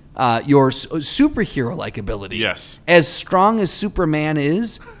ability, your superhero-like ability. Yes. As strong as Superman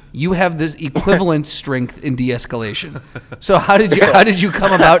is, you have this equivalent strength in de-escalation. So how did you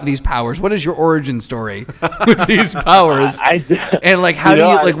come about these powers? What is your origin story with these powers? And like, how do you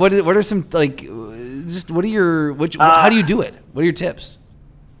like? What are some like? Just what are your? How do you do it? What are your tips?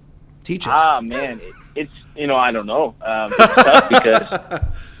 Teach us. Man, it's I don't know. It's tough because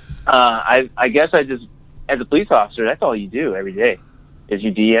I guess I just, as a police officer, that's all you do every day is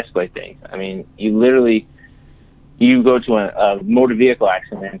you de-escalate things. I mean, you go to a motor vehicle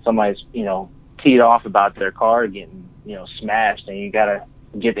accident and somebody's, teed off about their car getting, smashed, and you got to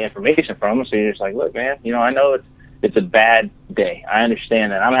get the information from them. So you're just like, look, man, I know it's a bad day. I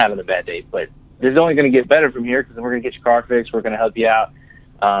understand that I'm having a bad day, but this is only going to get better from here because we're going to get your car fixed. We're going to help you out.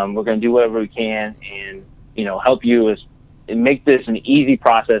 We're going to do whatever we can and, help you and make this an easy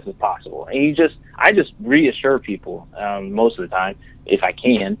process as possible. And I just reassure people most of the time, if I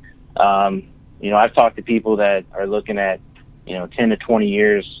can. I've talked to people that are looking at, 10 to 20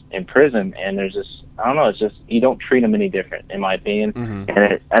 years in prison, and there's this, I don't know, it's just, you don't treat them any different, in my opinion. Mm-hmm.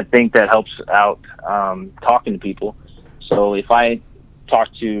 And I think that helps out talking to people. So if I talk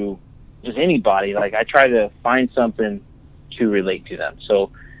to just anybody, like I try to find something to relate to them.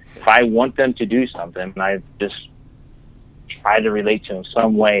 So if I want them to do something, I just try to relate to them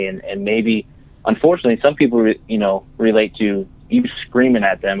some way. And maybe, unfortunately, some people, relate to you screaming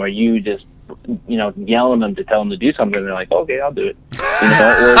at them or you just, yelling them to tell them to do something. And they're like, okay, I'll do it.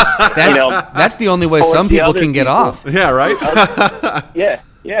 That's the only way some people can get off. Yeah, right? Yeah.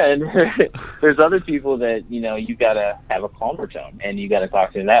 And there's other people that, you got to have a calmer tone and you got to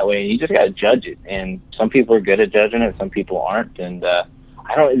talk to them that way. And you just got to judge it. And some people are good at judging it. Some people aren't. And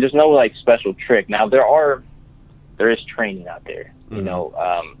there's no like special trick. Now there is training out there.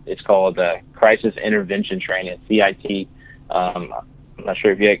 Mm-hmm. It's called Crisis Intervention Training, CIT. I'm not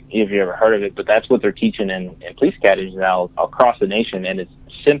sure if you ever heard of it, but that's what they're teaching in police academies now across the nation. And it's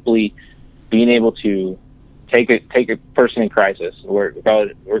simply being able to take a person in crisis,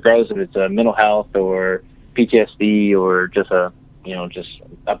 regardless if it's a mental health or PTSD or just a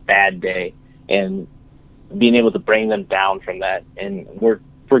bad day, and being able to bring them down from that. And we're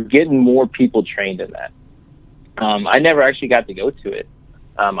getting more people trained in that. I never actually got to go to it.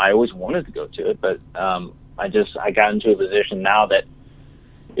 I always wanted to go to it, but I got into a position now that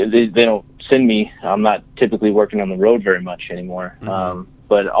they don't send me. I'm not typically working on the road very much anymore. Mm-hmm.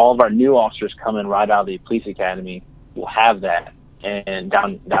 But all of our new officers coming right out of the police academy will have that. And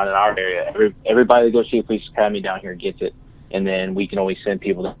down in our area, everybody that goes to the police academy down here gets it. And then we can always send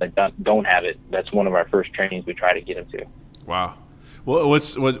people that don't have it. That's one of our first trainings we try to get them to. Wow. Well,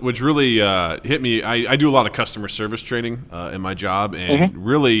 what's really hit me, I do a lot of customer service training in my job, and mm-hmm.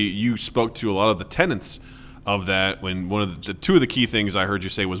 really you spoke to a lot of the tenets of that when one of the two of the key things I heard you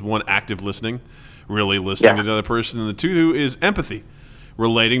say was, one, active listening, really listening to the other person, and the two is empathy,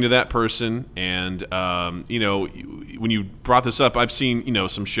 relating to that person. And when you brought this up, I've seen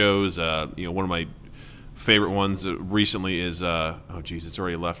some shows. One of my favorite ones recently is it's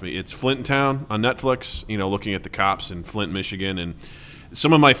already left me. It's Flint Town on Netflix. Looking at the cops in Flint, Michigan, and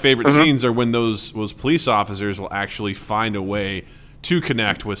some of my favorite mm-hmm. scenes are when those police officers will actually find a way to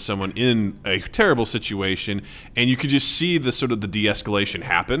connect with someone in a terrible situation, and you could just see the sort of the de-escalation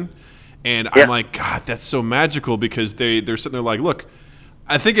happen. And I'm like, God, that's so magical, because they're sitting there like, look,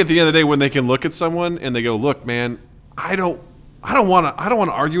 I think at the end of the day, when they can look at someone and they go, look, man, I don't want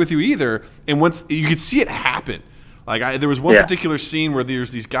to argue with you either. And once you could see it happen, like there was one particular scene where there's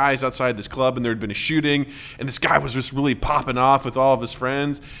these guys outside this club and there had been a shooting, and this guy was just really popping off with all of his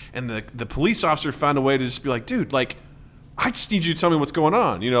friends, and the police officer found a way to just be like, dude, like, I just need you to tell me what's going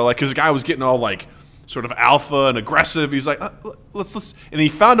on, because the guy was getting all like sort of alpha and aggressive. He's like, let's, and he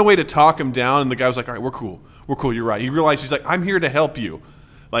found a way to talk him down, and the guy was like, all right, we're cool, you're right. He realized, he's like, I'm here to help you.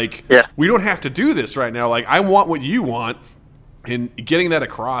 Like, we don't have to do this right now. Like, I want what you want, and getting that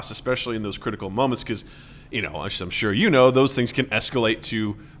across, especially in those critical moments, because, I'm sure those things can escalate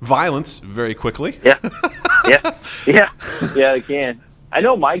to violence very quickly. Yeah, they can. I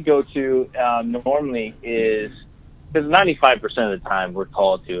know my go-to normally is, because 95% of the time we're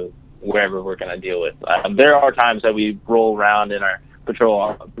called to wherever we're going to deal with. There are times that we roll around in our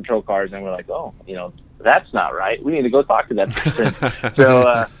patrol cars and we're like, oh, that's not right. We need to go talk to that person.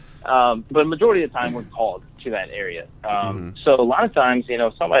 So, but majority of the time we're called to that area. Mm-hmm. So a lot of times,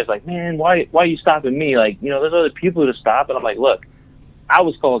 somebody's like, man, why are you stopping me? Like, there's other people to stop. And I'm like, look, I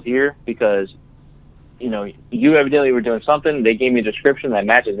was called here because, you evidently were doing something. They gave me a description that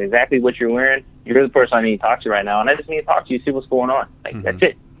matches exactly what you're wearing. You're the person I need to talk to right now. And I just need to talk to you, see what's going on. Like, mm-hmm. That's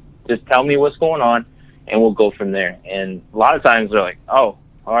it. Just tell me what's going on. and we'll go from there. And a lot of times they're like, oh,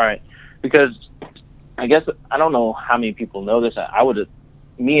 all right. Because I guess, I don't know how many people know this.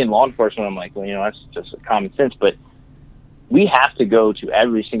 Me in law enforcement, I'm like, well, that's just common sense. But we have to go to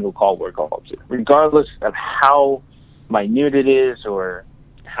every single call we're called to, regardless of how minute it is or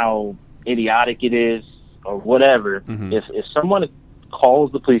how idiotic it is or whatever. Mm-hmm. If someone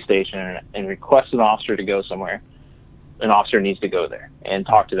calls the police station and requests an officer to go somewhere, an officer needs to go there and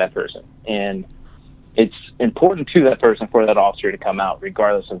talk to that person. And it's important to that person for that officer to come out,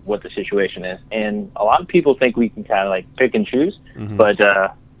 regardless of what the situation is. And a lot of people think we can kind of like pick and choose, mm-hmm. but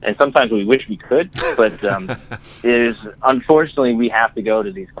and sometimes we wish we could. But unfortunately we have to go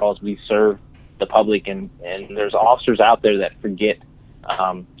to these calls. We serve the public, and there's officers out there that forget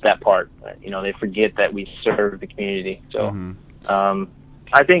that part. They forget that we serve the community. So mm-hmm.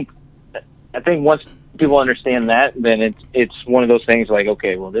 I think once people understand that, then it's one of those things like,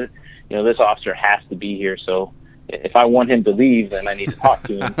 okay, well, this officer has to be here. So if I want him to leave, then I need to talk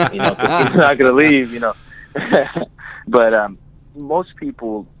to him. 'Cause he's not going to leave. But most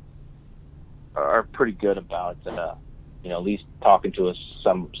people are pretty good about at least talking to us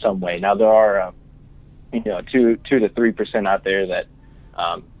some way. Now there are 2 to 3% out there that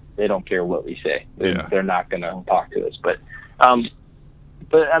they don't care what we say. They're not going to talk to us. But I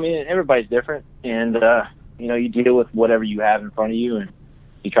mean, everybody's different, and you deal with whatever you have in front of you, and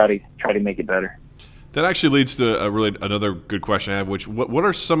you try to make it better. That actually leads to another good question I have. Which what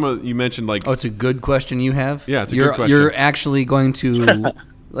are some of, you mentioned like, it's a good question you have. Yeah, it's a good question. You're actually going to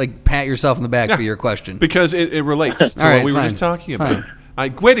like pat yourself in the back for your question because it relates to what we were just talking about.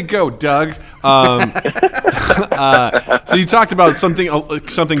 Fine. Way to go, Doug. So you talked about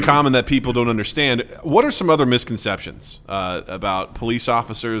something common that people don't understand. What are some other misconceptions about police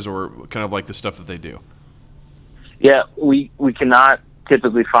officers, or kind of like the stuff that they do? Yeah, we cannot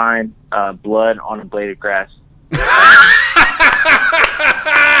typically find blood on a blade of grass.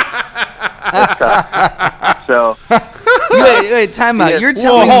 So wait, time out. You're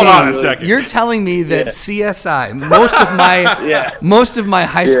telling hold on a second. You're telling me that CSI, most of my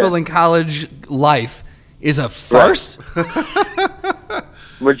high school and college life, is a farce? Right.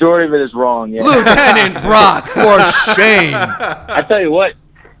 Majority of it is wrong. Yeah. Lieutenant Brock, for shame. I tell you what,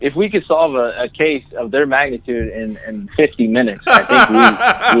 if we could solve a case of their magnitude in 50 minutes, I think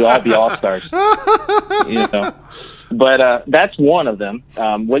we'd all be all-stars. But that's one of them.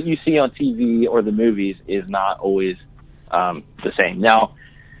 What you see on TV or the movies is not always the same. Now,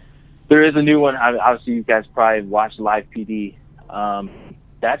 there is a new one. Obviously, you guys probably watched Live PD.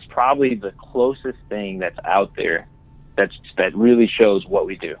 That's probably the closest thing that's out there that really shows what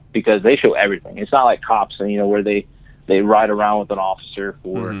we do, because they show everything. It's not like cops, where they ride around with an officer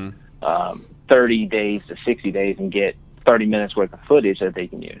for 30 days to 60 days and get 30 minutes worth of footage that they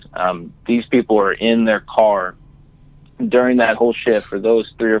can use. These people are in their car during that whole shift for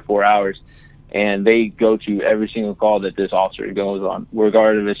those 3 or 4 hours, and they go to every single call that this officer goes on,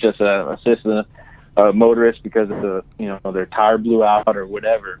 regardless if it's just a motorist because of their tire blew out or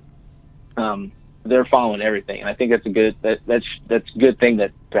whatever. They're following everything, and I think that's a good thing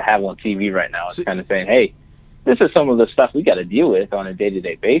to have on TV right now. It's kind of saying, hey, this is some of the stuff we got to deal with on a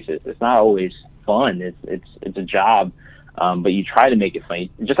day-to-day basis. It's not always fun. It's a job, but you try to make it fun.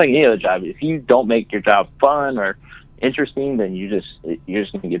 Just like any other job, if you don't make your job fun or interesting, then you're just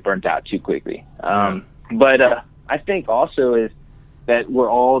going to get burnt out too quickly. But I think also is that we're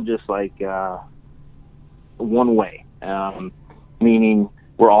all just like one way, meaning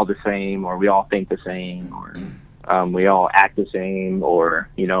we're all the same, or we all think the same, or we all act the same, or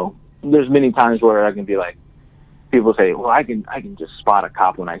there's many times where I can be like, people say, well, I can just spot a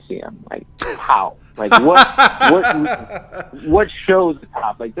cop when I see him. Like, how? Like, what shows the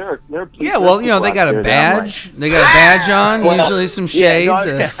cop? Like, there are yeah, well, they got a badge. Like, they got a badge on, usually some shades,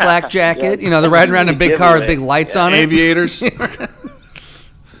 a flak jacket. They're riding around in a big car with big lights on it. Aviators.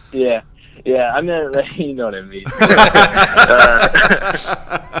 Yeah. Yeah, I mean, you know what I mean.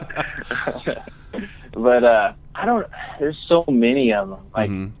 But I don't. There's so many of them. Like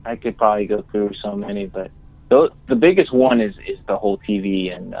I could probably go through so many, but the biggest one is the whole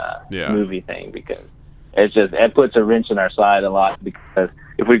TV and movie thing, because it puts a wrench in our side a lot. Because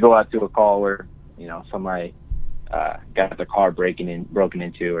if we go out to a call where somebody got their car broken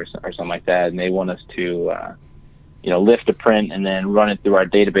into or something like that, and they want us to lift a print and then run it through our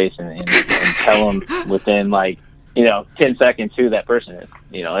database and tell them within 10 seconds who that person is.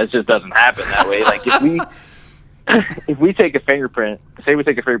 It just doesn't happen that way. Like if we take a fingerprint, say we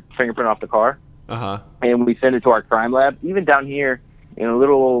take a fingerprint off the car, and we send it to our crime lab, even down here in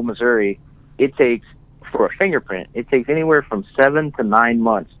little old Missouri, it takes for a fingerprint, it takes anywhere from 7 to 9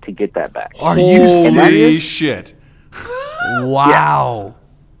 months to get that back. Are you Holy serious? shit. Wow.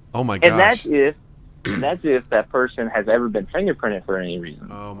 Oh my gosh. And that's if that person has ever been fingerprinted for any reason.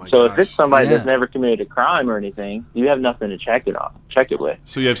 Oh my so gosh. if it's somebody Yeah. that's never committed a crime or anything, you have nothing to check it with.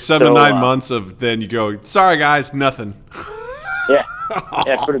 So you have 7 to 9 months of then you go, sorry guys, nothing. Yeah,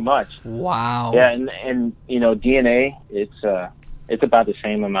 yeah, pretty much. Wow. Yeah, and DNA, it's about the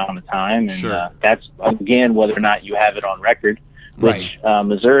same amount of time, and Sure. that's again whether or not you have it on record. Which Right.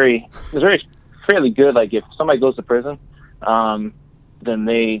 Missouri's fairly good. Like if somebody goes to prison, then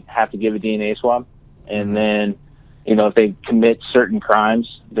they have to give a DNA swab, and then if they commit certain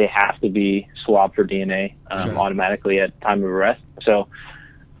crimes, they have to be swabbed for DNA Sure. automatically at time of arrest. So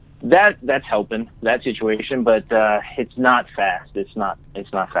that's helping that situation, but it's not fast. It's not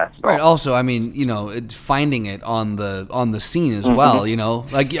fast at all. Right. Also, I mean, finding it on the scene as well.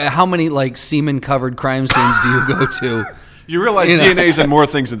 Like how many like semen covered crime scenes do you go to? You realize DNA's in more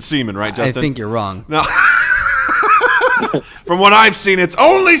things than semen, right, Justin? I think you're wrong. No. From what I've seen, it's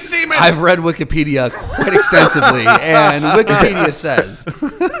only semen. I've read Wikipedia quite extensively, and Wikipedia says.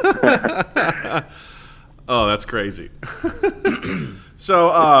 Oh, that's crazy.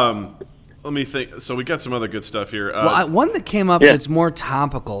 So, let me think. So we got some other good stuff here. Well, one that came up that's more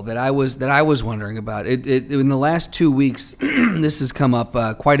topical that I was wondering about. It in the last 2 weeks, this has come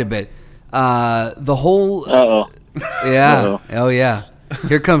up quite a bit. The whole. Yeah. Uh-oh. Oh yeah.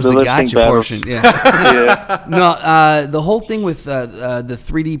 Here comes The the lip gotcha sync battle. portion. Yeah. Yeah. No, the whole thing with the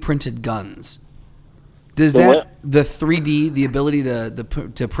 3D printed guns. Does The what? the 3D, the ability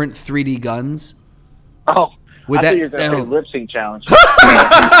to print 3D guns? Oh, Would I that- thought you were going to say oh. lip sync challenge.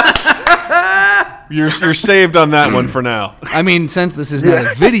 you're saved on that one for now. I mean, since this is not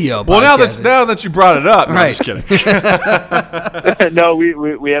a video. Well, now podcast, that you brought it up, no, I'm Right. just kidding. No,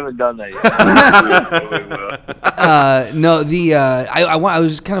 we haven't done that yet. No, I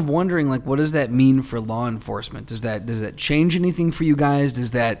was kind of wondering, like, what does that mean for law enforcement? Does that change anything for you guys?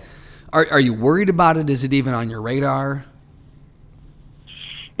 Does that are you worried about it? Is it even on your radar?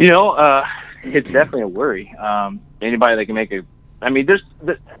 It's definitely a worry. Anybody that can make there's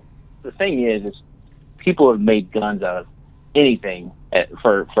the thing is people have made guns out of anything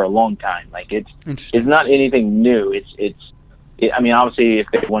for a long time. Like it's not anything new. Obviously if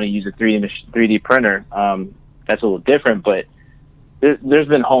they want to use a 3D printer, that's a little different, but there's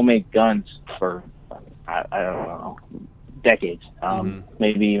been homemade guns for, I don't know, decades,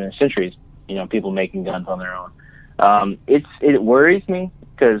 maybe even centuries, people making guns on their own. It worries me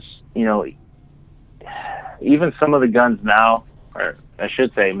because, even some of the guns now, or I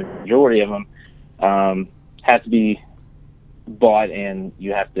should say majority of them, have to be bought and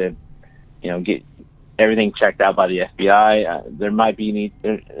you have to, get everything checked out by the FBI. There might be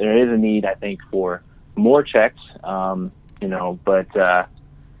there is a need, I think, for more checks, but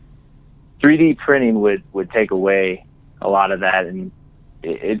 3D printing would take away a lot of that, and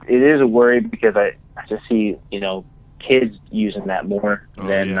it is a worry because I just see kids using that more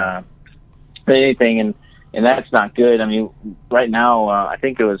than anything, and that's not good. I mean, right now I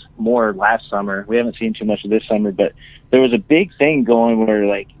think it was more last summer. We haven't seen too much of this summer, but there was a big thing going where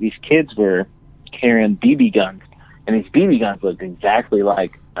like these kids were carrying BB guns, and these BB guns looked exactly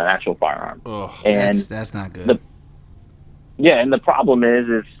like an actual firearm. Ugh. And That's not good. and the problem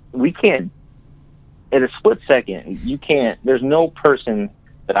is we can't, at a split second, you can't, there's no person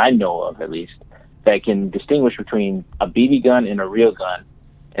that I know of, at least, that can distinguish between a BB gun and a real gun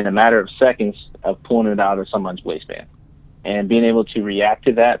in a matter of seconds of pulling it out of someone's waistband. And being able to react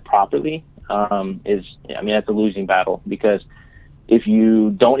to that properly that's a losing battle, because if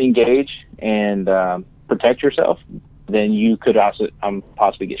you don't engage and protect yourself, then you could also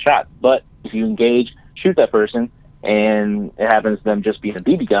possibly get shot. But if you engage, shoot that person, and it happens to them just being a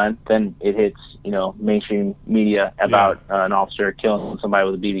BB gun, then it hits, mainstream media about an officer killing somebody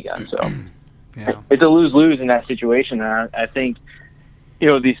with a BB gun. So it's a lose-lose in that situation. And I think,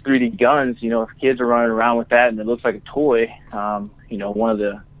 these 3D guns, if kids are running around with that and it looks like a toy,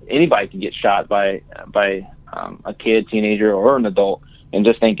 anybody can get shot by a kid, teenager, or an adult, and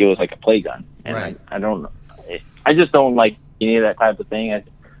just think it was like a play gun. And right. I don't know. I just don't like any of that type of thing.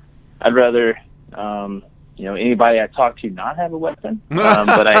 I'd rather, anybody I talk to not have a weapon.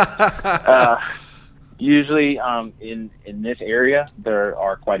 But I usually in this area there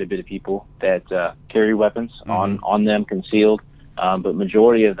are quite a bit of people that carry weapons on them concealed, but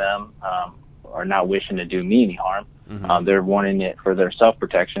majority of them are not wishing to do me any harm. They're wanting it for their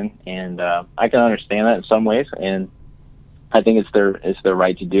self-protection, and I can understand that in some ways, and I think it's their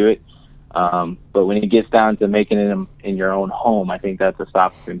right to do it. But when it gets down to making it in your own home, I think that's a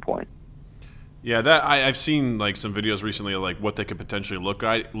stopping point. Yeah, that I've seen like some videos recently of like what they could potentially look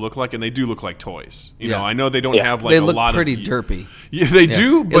like, and they do look like toys. You know, I know they don't have like they a look lot pretty of derpy. Yeah, they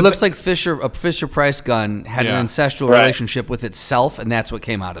do. But it looks like a Fisher Price gun had an ancestral relationship with itself, and that's what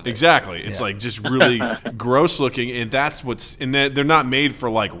came out of it. Exactly. It's like just really gross looking, and that's what's. And they're not made for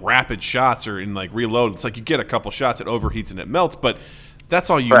like rapid shots or in like reload. It's like you get a couple shots, it overheats and it melts, but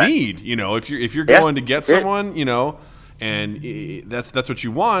that's all you need. You know, if you're going to get someone, you know. And that's what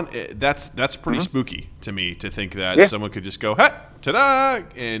you want. That's pretty spooky to me to think that someone could just go, hey, ta-da,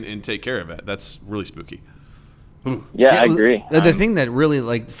 and take care of it. That's really spooky. Yeah, I agree. The thing that really,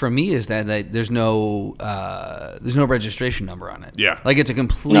 like, for me is that there's no registration number on it. Yeah. Like, it's a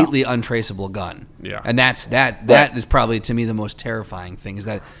completely untraceable gun. Yeah. And that is probably, to me, the most terrifying thing is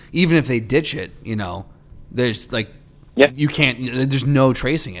that even if they ditch it, you know, there's, like, you can't, there's no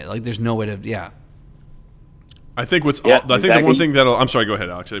tracing it. Like, there's no way to, I think the one thing I'm sorry, go ahead,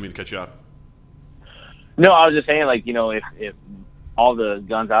 Alex. I didn't mean to cut you off. No, I was just saying, like, you know, if all the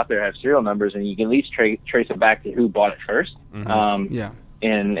guns out there have serial numbers and you can at least trace it back to who bought it first,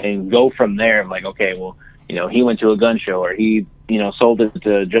 and go from there. Like, okay, well, you know, he went to a gun show or he, you know, sold it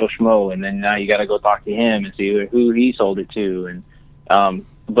to Joe Schmo, and then now you got to go talk to him and see who he sold it to. And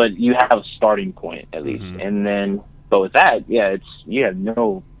but you have a starting point at least, and then but with that, you have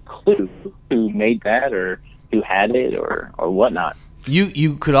no clue who made that or who had it or whatnot.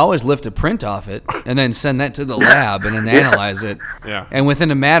 You could always lift a print off it and then send that to the lab and then analyze it. Yeah. And within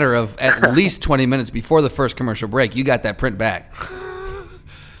a matter of at least 20 minutes before the first commercial break, you got that print back.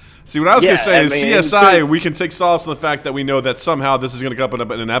 See, what I was going to say is CSI, we can take solace in the fact that we know that somehow this is going to come up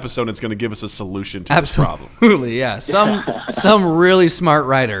in an episode and it's going to give us a solution to this problem. Absolutely, yeah. Some really smart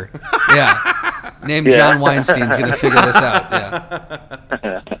writer, named John Weinstein's going to figure this out.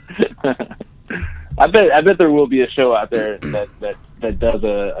 Yeah. I bet there will be a show out there that does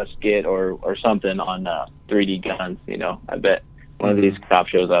a skit or something on 3D guns. You know, I bet one of these cop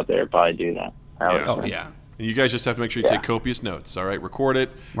shows out there probably do that. And you guys just have to make sure you take copious notes. All right, record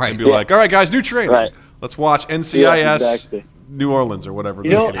it and be Yeah. like, all right, guys, new training. Right. Let's watch NCIS New Orleans or whatever.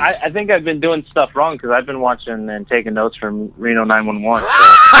 You know, I think I've been doing stuff wrong because I've been watching and taking notes from Reno 911. So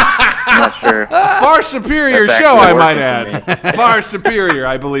I'm not sure. Far superior show, I might add. Far superior,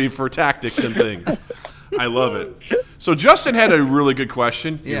 I believe, for tactics and things. I love it. So Justin had a really good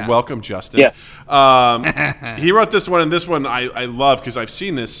question. Yeah. Welcome, Justin. Yeah. He wrote this one, and this one I love because I've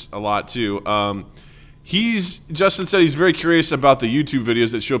seen this a lot too. Justin said he's very curious about the YouTube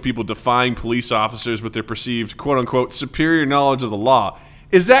videos that show people defying police officers with their perceived quote-unquote superior knowledge of the law.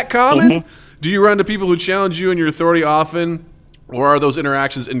 Is that common? Do you run into people who challenge you and your authority often, or are those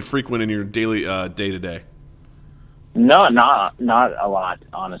interactions infrequent in your daily day-to-day? No, not a lot,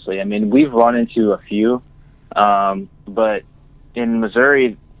 honestly. I mean, we've run into a few, but in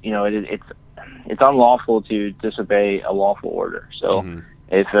Missouri, you know, it's unlawful to disobey a lawful order. So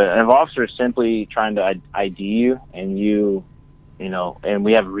if an officer is simply trying to ID you and you know, and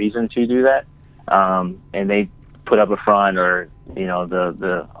we have reason to do that, and they put up a front or, you know,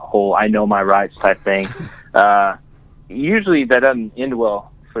 the whole I know my rights type thing, usually that doesn't end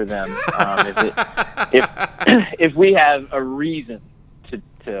well for them. If we have a reason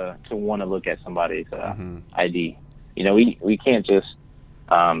to want to look at somebody's ID, you know, we can't just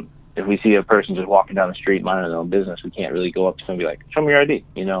if we see a person just walking down the street minding their own business, we can't really go up to them and be like, show me your ID.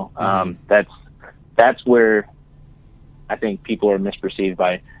 You know, that's where I think people are misperceived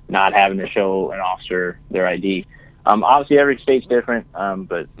by not having to show an officer their ID. Obviously, every state's different,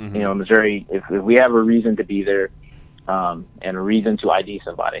 but you know, Missouri, if we have a reason to be there and a reason to ID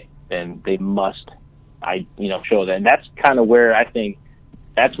somebody, then they must, show that. And that's kind of where I think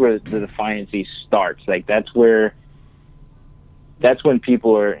that's where the defiancy starts. Like that's when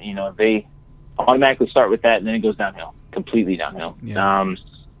people are, you know, they automatically start with that, and then it goes downhill, completely downhill. Yeah.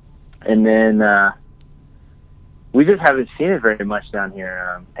 And then we just haven't seen it very much down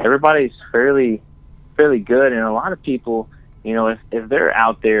here. Everybody's fairly good, and a lot of people, you know, if they're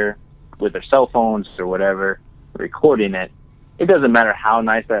out there with their cell phones or whatever recording it, it doesn't matter how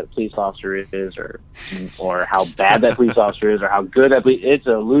nice that police officer is or how bad that police officer is or how good it's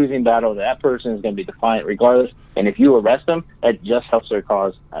a losing battle. That person is going to be defiant regardless. And if you arrest them, that just helps their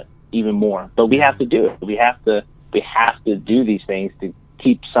cause even more. But we have to do it. We have to do these things to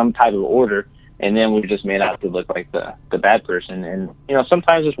keep some type of order. And then we're just made out to look like the bad person. And, you know,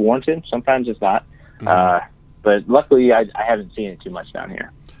 sometimes it's warranted, sometimes it's not. But luckily I haven't seen it too much down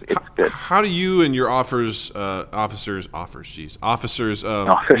here. It's good. How do you and your officers, you know,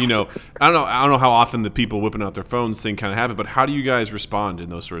 I don't know how often the people whipping out their phones thing kind of happen, but how do you guys respond in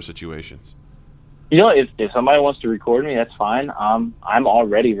those sort of situations? if somebody wants to record me, that's fine. I'm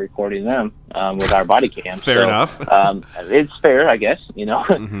already recording them with our body cam. Fair enough. It's fair, I guess.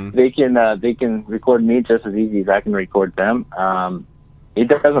 They can record me just as easy as I can record them. It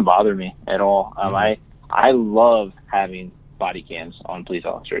doesn't bother me at all. I love having body cams on police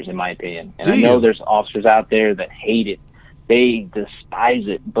officers, in my opinion. And I know there's officers out there that hate it. They despise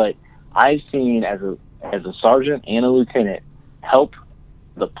it. But I've seen as a sergeant and a lieutenant help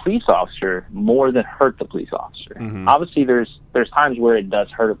the police officer more than hurt the police officer. Obviously, there's times where it does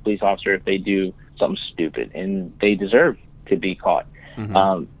hurt a police officer if they do something stupid, and they deserve to be caught.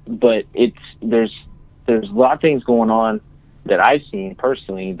 But there's a lot of things going on that I've seen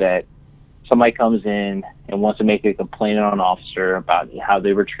personally, that somebody comes in and wants to make a complaint on an officer about how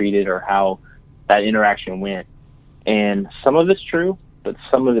they were treated or how that interaction went. And some of it's true, but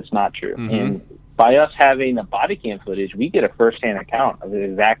some of it's not true. And by us having the body cam footage, we get a first-hand account of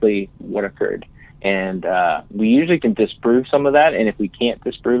exactly what occurred. And we usually can disprove some of that. And if we can't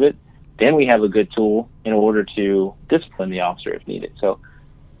disprove it, then we have a good tool in order to discipline the officer if needed. So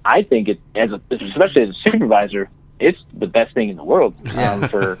I think especially as a supervisor, it's the best thing in the world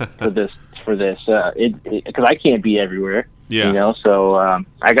for this because I can't be everywhere. So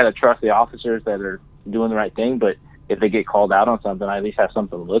I got to trust the officers that are doing the right thing. But if they get called out on something, I at least have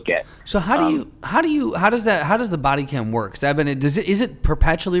something to look at. So how does the body cam work? Is it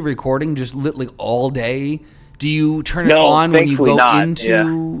perpetually recording just literally all day? Do you turn it on when you go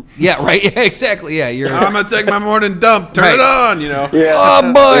into? Yeah, right. Yeah, exactly. Yeah, I'm gonna take my morning dump. Turn it on. Yeah. Oh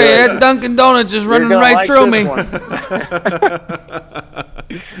boy, that Dunkin' Donuts is running right through me.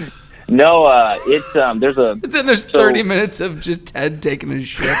 No, there's 30 minutes of just Ted taking a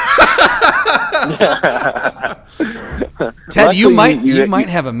shit. Ted, Luckily, you might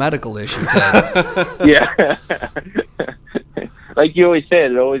have a medical issue, Ted. Yeah. Like you always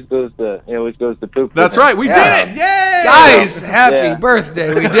said, it always goes to poop. That's right. We did it. Yay! Guys, happy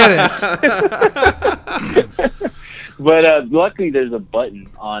birthday. We did it. But luckily, there's a button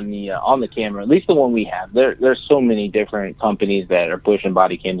on the camera. At least the one we have. There's so many different companies that are pushing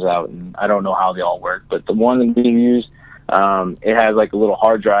body cams out, and I don't know how they all work. But the one that we use, it has like a little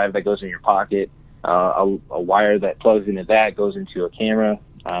hard drive that goes in your pocket. A wire that plugs into that goes into a camera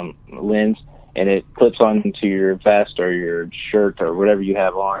lens, and it clips onto your vest or your shirt or whatever you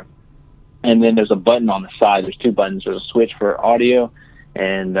have on. And then there's a button on the side. There's two buttons. There's a switch for audio,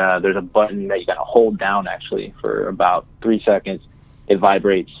 and there's a button that you got to hold down actually for about 3 seconds. It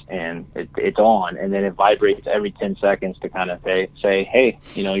vibrates and it's on, and then it vibrates every 10 seconds to kind of say, hey,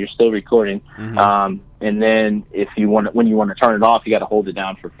 you're still recording. And then when you want to turn it off, you got to hold it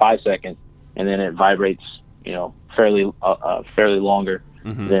down for 5 seconds, and then it vibrates, fairly longer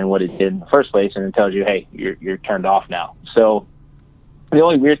than what it did in the first place, and it tells you, hey, you're turned off now. So the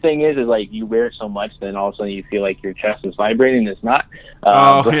only weird thing is like you wear it so much, then all of a sudden you feel like your chest is vibrating. It's not.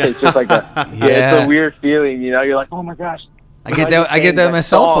 It's just like it's a weird feeling. You're like, oh my gosh. I get that with my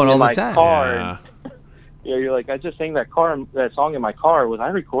cell phone all the time. You're like, I just sang that song in my car. Was I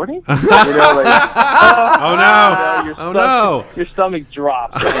recording? Oh no! Your stomach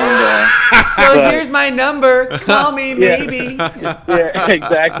drops. So here's my number. Call me, maybe. Yeah,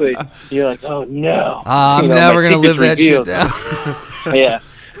 exactly. You're like, oh no! I'm never gonna live that shit down. Yeah,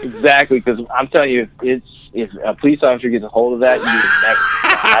 exactly. Because I'm telling you, if a police officer gets a hold of that, you never.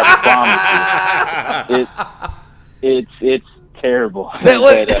 I promise you, it's terrible.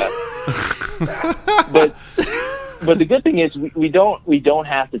 But the good thing is we don't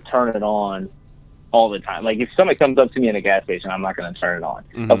have to turn it on all the time. Like if somebody comes up to me in a gas station, I'm not going to turn it on.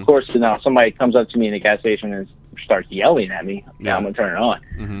 Of course, now if somebody comes up to me in a gas station and starts yelling at me, now I'm going to turn it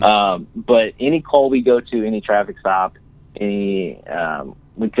on. But any call we go to, any traffic stop, we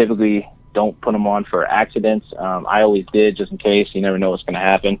typically don't put them on for accidents. I always did, just in case. You never know what's going to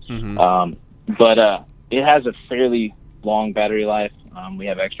happen. But it has a fairly long battery life. We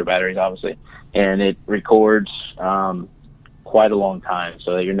have extra batteries, obviously, and it records quite a long time.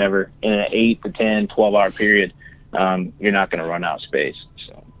 So you're never in an 8 to 10, 12-hour period. You're not going to run out of space.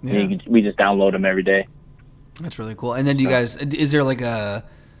 So we just download them every day. That's really cool. And then do you guys? Is there like a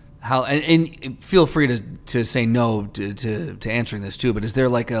how? And feel free to say no to answering this too. But is there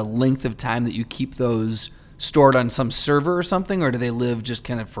like a length of time that you keep those stored on some server or something, or do they live just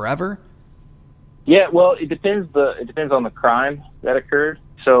kind of forever? Yeah, well, it depends on the crime that occurred.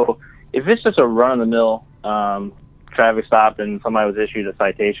 So if it's just a run-of-the-mill traffic stop and somebody was issued a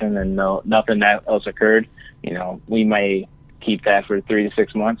citation and nothing else occurred, we may keep that for 3 to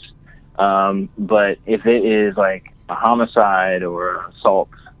 6 months. But if it is like a homicide or assault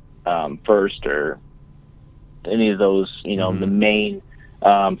first or any of those, the main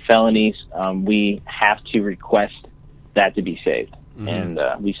felonies, we have to request that to be saved, and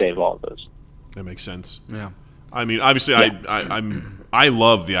we save all of those. That makes sense. Yeah. I mean, obviously, I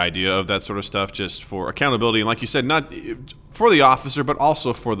love the idea of that sort of stuff just for accountability, and like you said, not for the officer, but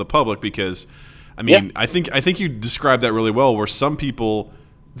also for the public, because, I mean, I think you described that really well, where some people,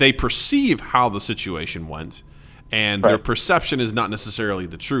 they perceive how the situation went, and their perception is not necessarily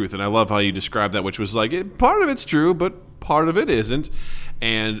the truth. And I love how you described that, which was like, part of it's true, but part of it isn't.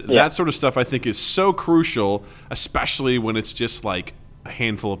 And that sort of stuff, I think, is so crucial, especially when it's just like a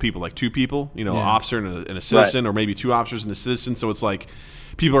handful of people, like two people, you know, an officer and a citizen, or maybe two officers and a citizen. So it's like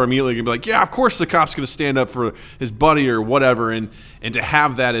people are immediately going to be like, yeah, of course the cop's going to stand up for his buddy or whatever. And to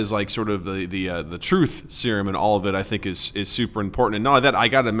have that as like sort of the truth serum and all of it, I think is super important. And not only that, I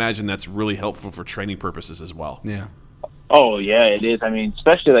got to imagine that's really helpful for training purposes as well. Yeah. Oh, yeah, it is. I mean,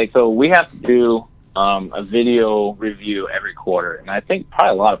 especially like, so we have to do a video review every quarter. And I think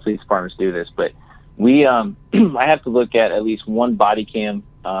probably a lot of police departments do this, but we, I have to look at least one body cam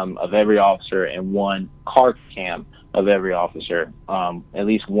of every officer and one car cam of every officer, at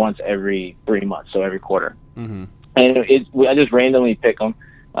least once every 3 months, so every quarter. And I just randomly pick them,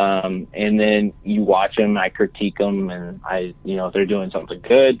 and then you watch them, I critique them, and if they're doing something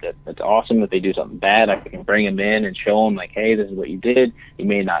good, that's awesome. If they do something bad, I can bring them in and show them, like, hey, this is what you did. You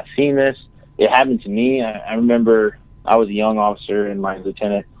may not have seen this. It happened to me. I remember I was a young officer, and my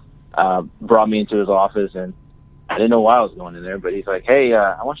lieutenant brought me into his office, and I didn't know why I was going in there, but he's like, hey,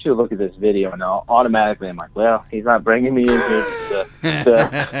 I want you to look at this video. And automatically I'm like, well, he's not bringing me in here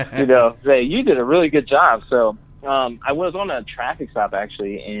to say, you did a really good job. So I was on a traffic stop,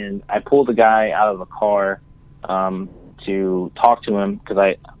 actually, and I pulled the guy out of the car to talk to him, because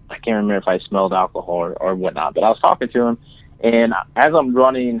I can't remember if I smelled alcohol or whatnot, but I was talking to him, and as I'm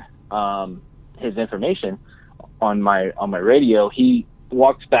running his information on my radio, he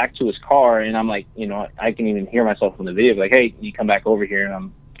walks back to his car, and I'm like, I can even hear myself in the video, like, hey, you come back over here, and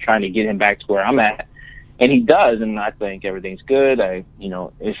I'm trying to get him back to where I'm at. And he does, and I think everything's good. I,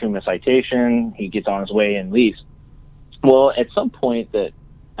 issue him a citation. He gets on his way and leaves. Well, at some point that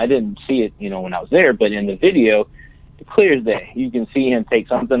I didn't see it, when I was there, but in the video, it clear as day. You can see him take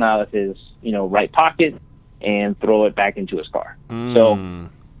something out of his, right pocket and throw it back into his car. So,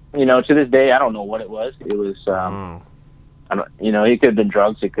 to this day, I don't know what it was. It was, it could have been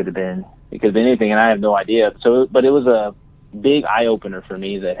drugs. It could have been anything, and I have no idea. So, but it was a big eye opener for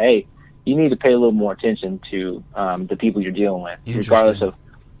me that, hey, you need to pay a little more attention to the people you're dealing with, regardless of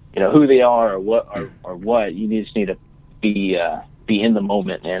who they are or what. You just need to be in the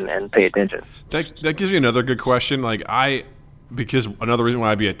moment and pay attention. That gives me another good question. Because another reason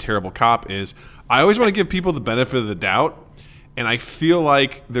why I'd be a terrible cop is I always want to give people the benefit of the doubt. And I feel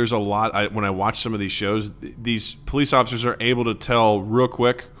like there's a lot, when I watch some of these shows, these police officers are able to tell real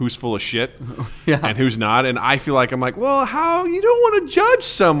quick who's full of shit and who's not. And I feel like I'm like, well, you don't want to judge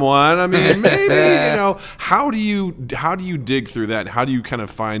someone. I mean, maybe, how do you dig through that? How do you kind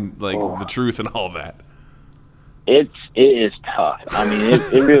of find the truth and all that? It is tough. I mean,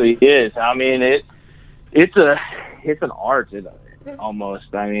 it really is. I mean, it's an art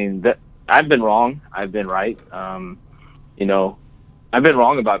almost. I mean, I've been wrong. I've been right. I've been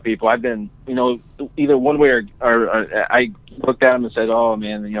wrong about people. I've been, either one way or I looked at them and said, oh,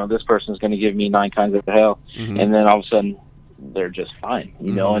 man, this person's going to give me 9 kinds of hell. And then all of a sudden they're just fine,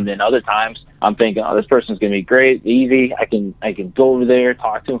 and then other times I'm thinking, oh, this person's going to be great, easy. I can go over there,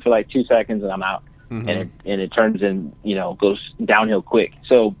 talk to him for like 2 seconds, and I'm out. And it turns in, goes downhill quick.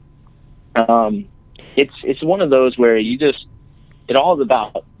 So it's one of those where it all is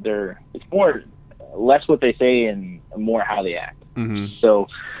about it's more less what they say and more how they act. So,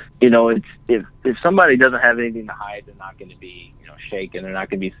 it's if somebody doesn't have anything to hide, they're not going to be, shaken. They're not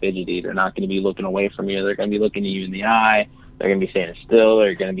going to be fidgety. They're not going to be looking away from you. They're going to be looking at you in the eye. They're going to be standing still.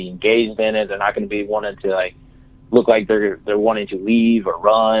 They're going to be engaged in it. They're not going to be wanting to look like they're wanting to leave or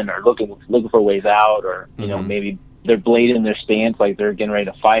run or looking for ways out, or maybe they're blading their stance like they're getting ready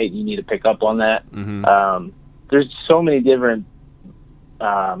to fight. You need to pick up on that. There's so many different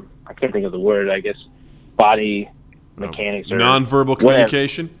I can't think of the word, I guess, body mechanics or nonverbal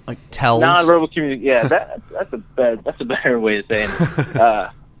communication, like tells. Nonverbal communication. Yeah, that's a better way of saying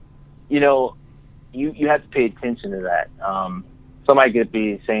it. You have to pay attention to that. Somebody could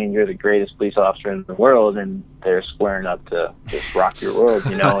be saying you're the greatest police officer in the world, and they're squaring up to just rock your world,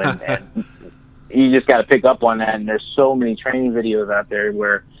 and you just got to pick up on that. And there's so many training videos out there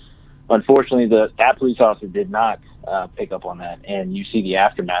where, unfortunately, that police officer did not pick up on that, and you see the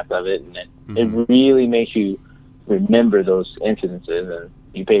aftermath of it, and it really makes you remember those incidences, and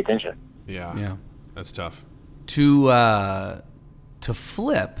you pay attention. Yeah, that's tough. To to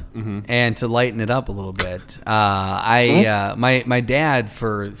flip and to lighten it up a little bit, my dad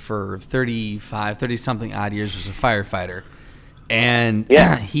for 30 something odd years was a firefighter, and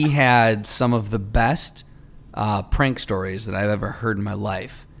he had some of the best prank stories that I've ever heard in my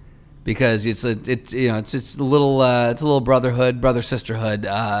life, because it's a little brother sisterhood,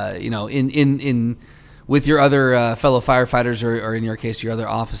 in with your other fellow firefighters, or in your case your other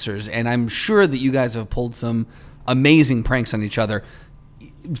officers, and I'm sure that you guys have pulled some amazing pranks on each other,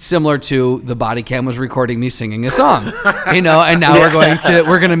 similar to the body cam was recording me singing a song, and now we're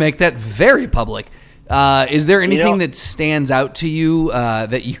going to make that very public. Is there anything that stands out to you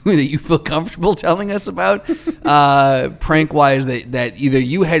that you feel comfortable telling us about, prank wise, that either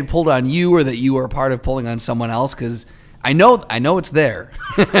you had pulled on you or that you were a part of pulling on someone else? Because I know it's there.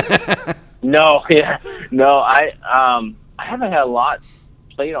 No, I haven't had a lot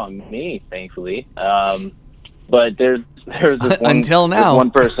played on me, thankfully. But there's this one, until now, one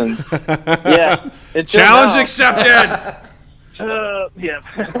person. Yeah, challenge accepted. Yeah,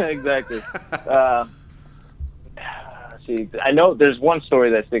 exactly. See, I know there's one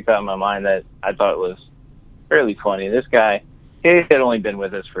story that sticks out in my mind that I thought was fairly funny. This guy, he had only been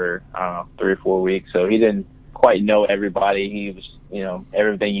with us for 3 or 4 weeks, so he didn't quite know everybody. He was,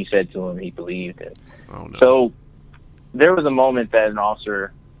 everything you said to him, he believed it. Oh, no. So there was a moment that an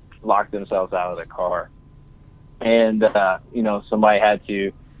officer locked themselves out of the car, and somebody had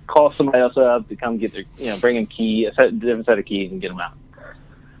to call somebody else up to come get their, bring him a different set of keys and get them out.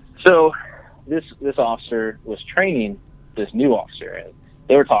 So this officer was training this new officer, and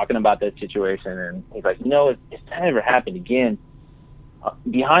they were talking about that situation, and he's like, if that ever happened again,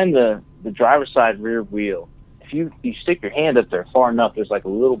 behind the driver's side rear wheel, if you stick your hand up there far enough, there's like a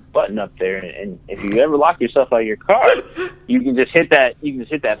little button up there, and if you ever lock yourself out of your car, you can just hit that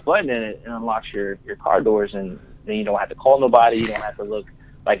button, and it unlocks your car doors, and then you don't have to call nobody, you don't have to look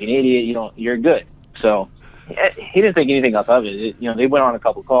like an idiot, you're good. So he didn't think anything else of it. They went on a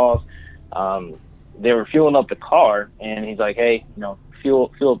couple calls. They were fueling up the car, and he's like, hey,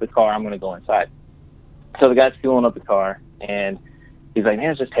 fuel up the car, I'm going to go inside. So the guy's fueling up the car, and he's like, man,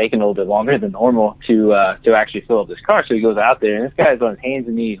 it's just taking a little bit longer than normal to actually fill up this car. So he goes out there, and this guy's on his hands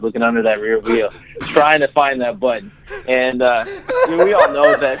and knees looking under that rear wheel, trying to find that button. And we all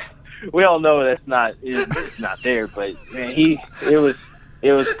know that's it's not there, but man,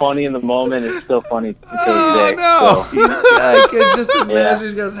 it was funny in the moment. It's still funny to this day. No. So, I can just imagine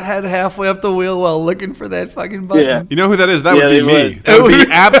he's got his head halfway up the wheel while looking for that fucking button. Yeah. You know who that is? That would be me. Would. That would be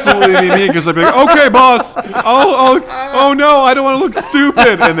absolutely me, because I'd be like, okay, boss. Oh no, I don't want to look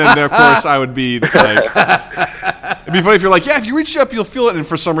stupid. And then, of course, I would be like, it'd be funny if you're like, yeah, if you reach up, you'll feel it. And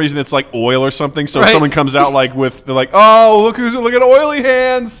for some reason, it's like oil or something. So right. Someone comes out they're like, oh, look at oily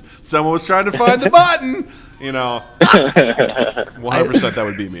hands. Someone was trying to find the button. 100% that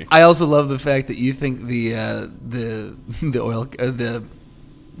would be me. I also love the fact that you think the oil the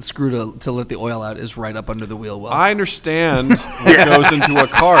screw to let the oil out is right up under the wheel well. I understand what goes into a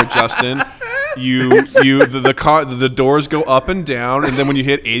car, Justin. The car, the doors go up and down, and then when you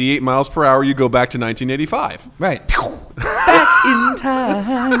hit 88 miles per hour, you go back to 1985. Right. Back in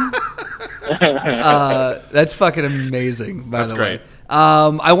time. That's fucking amazing. By the way, great.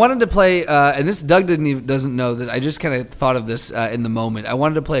 I wanted to play, and this Doug doesn't know that. I just kind of thought of this in the moment. I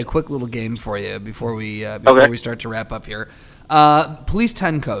wanted to play a quick little game for you before we start to wrap up here. Police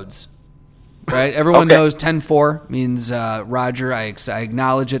 10 codes, right? Everyone knows 10-4 means Roger. I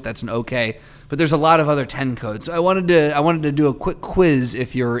acknowledge it. That's an okay. But there's a lot of other 10 codes. So I wanted to do a quick quiz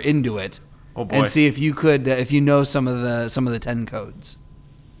if you're into it, and see if you could if you know some of the 10 codes.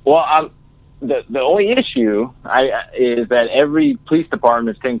 Well, the only issue is that every police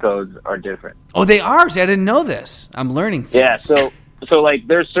department's 10 codes are different. Oh, they are? See, I didn't know this. I'm learning things. Yeah, so like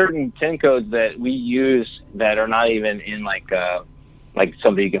there's certain 10 codes that we use that are not even in like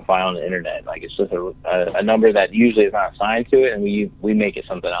something you can find on the internet. Like it's just a number that usually is not assigned to it, and we make it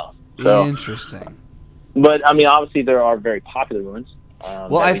something else. So, interesting. But I mean, obviously there are very popular ones.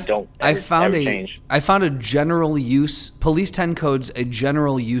 I found a general use police 10 codes, a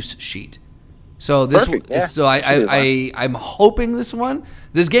general use sheet. So this, perfect, yeah. So I'm hoping this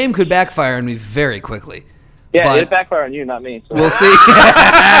game could backfire on me very quickly. Yeah, it backfire on you, not me. So. We'll see.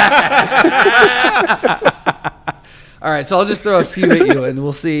 All right, so I'll just throw a few at you, and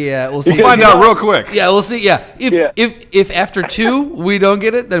we'll see. We'll find out real quick. Yeah, we'll see. Yeah, if after 2 we don't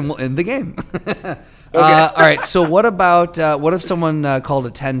get it, then we'll end the game. Okay. All right. So what if someone called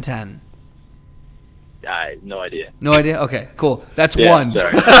a 10-10? I no idea. No idea. Okay, cool. That's 1.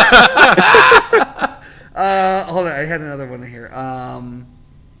 Sorry. Hold on, I had another one here.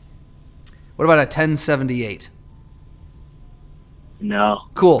 What about a 1078? No.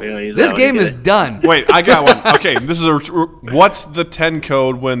 Cool. We don't use This that game one is either. done. Wait, I got one. Okay, this is what's the 10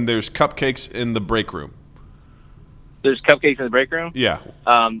 code when there's cupcakes in the break room? There's cupcakes in the break room. Yeah.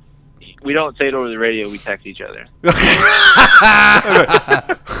 We don't say it over the radio. We text each other.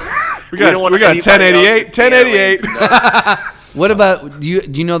 We got 1088, 1088. What about do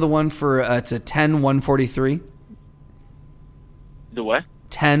you know the one for it's a 10143? The what?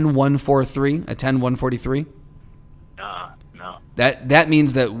 10143, a 10143? No. That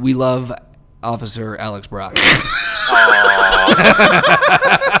means that we love Officer Alex Brock.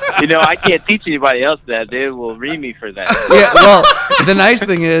 I can't teach anybody else that. They will read me for that. Yeah, well, the nice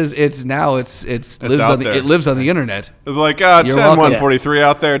thing is it lives out on there. it lives on the internet. It's like 10 welcome. 143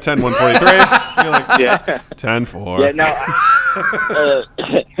 out there, 10 143. You're like, Yeah. 10 4. Yeah. No.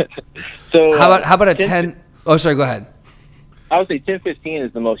 So How about a 10? Oh, sorry, go ahead. I would say 1015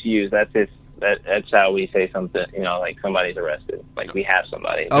 is the most used. That's how we say something. Like somebody's arrested. Like we have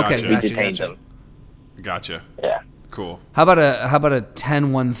somebody. Okay, Gotcha. We detained them. Gotcha. Yeah. Cool. How about a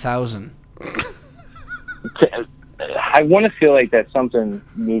 10-1000? I want to feel like that's something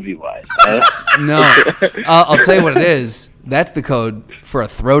movie-wise. No, I'll tell you what it is. That's the code for a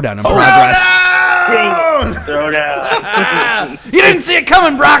throwdown in progress. Throw down. You didn't see it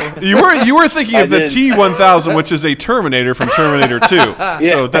coming, Brock. You were thinking of the did. T-1000, which is a Terminator from Terminator 2.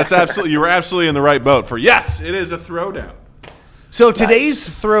 So that's you were absolutely in the right boat for yes, it is a throwdown. So today's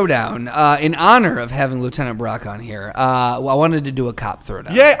throwdown, in honor of having Lieutenant Brock on here, I wanted to do a cop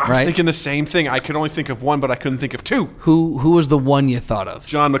throwdown. Yeah, I was right? thinking the same thing. I could only think of one, but I couldn't think of two. Who was the one you thought of?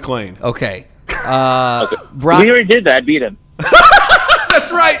 John McClane. Okay. Brock. We already did that. I beat him.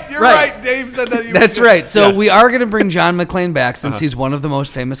 That's right. You're Right. right. Dave said that. That's right. So Yes. we are going to bring John McClane back since he's one of the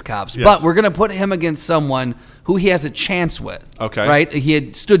most famous cops. Yes. But we're going to put him against someone who he has a chance with. Okay. Right? He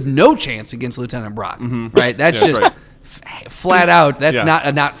had stood no chance against Lieutenant Brock. Right? That's That's just right. flat out. That's Yeah. not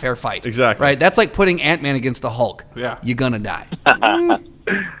a not fair fight. Exactly. Right? That's like putting Ant-Man against the Hulk. Yeah. You're going to die.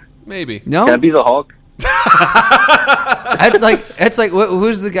 Maybe. No? Can I be the Hulk? That's like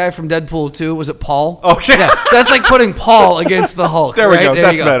who's the guy from Deadpool 2? Was it Paul? Oh, yeah. That's like putting Paul against the Hulk. There we right? go. you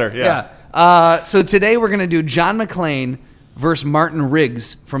That's better, yeah. So today we're gonna do John McClane versus Martin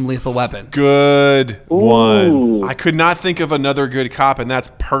Riggs from Lethal Weapon. Good one. Ooh. I could not think of another good cop, and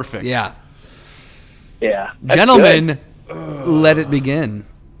that's perfect. Yeah, Yeah. That's gentlemen, let it begin.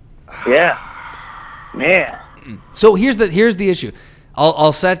 good. Yeah. Man. So here's the issue.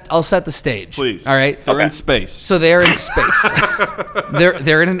 I'll set the stage. Please. All right. They're in space. So they're in space.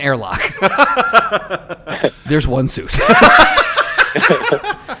 they're in an airlock. There's one suit.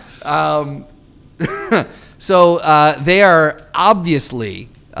 So they are obviously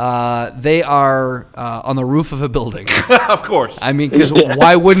on the roof of a building. Of course. I mean, because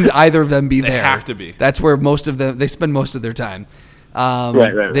why wouldn't either of them be there? have to be. That's where they spend most of their time.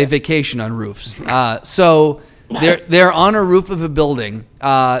 Right. They vacation on roofs. So they're on a roof of a building.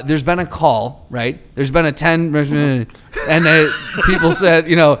 There's been a call, right? There's been a 10, and people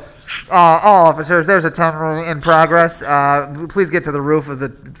said, all officers, there's a 10 in progress. Please get to the roof of the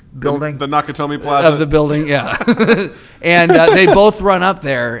building. The Nakatomi Plaza. Of the building, yeah. And they both run up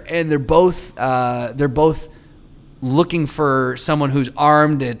there, and they're both looking for someone who's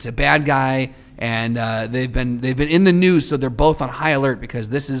armed. It's a bad guy, and they've been in the news, so they're both on high alert because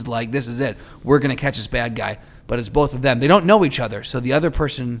this is it. We're gonna catch this bad guy. But it's both of them. They don't know each other, so the other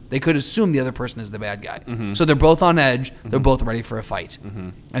person, they could assume the other person is the bad guy. Mm-hmm. So they're both on edge. They're both ready for a fight,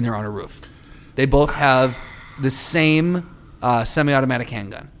 and they're on a roof. They both have the same semi-automatic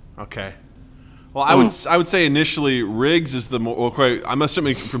handgun. Okay. Well, I would say initially Riggs is the more. Okay, I'm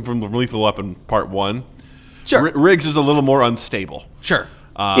assuming from Lethal Weapon Part 1. Sure. Riggs is a little more unstable. Sure.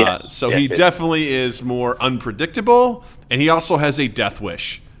 So he definitely is more unpredictable, and he also has a death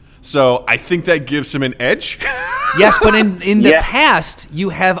wish. So I think that gives him an edge. Yes, but in the past, you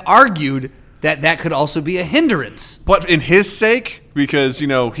have argued that could also be a hindrance. But in his sake, because,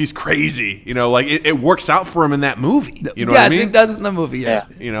 he's crazy, like it works out for him in that movie. You know what I mean? Yes, it does in the movie, yes.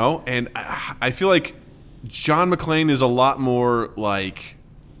 Yeah. And I feel like John McClane is a lot more like...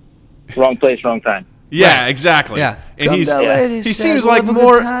 Wrong place, wrong time. Yeah, exactly. Yeah. And he seems like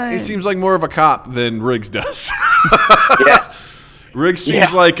more of a cop than Riggs does. Yeah. Riggs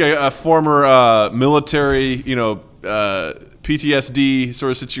seems like a former military, PTSD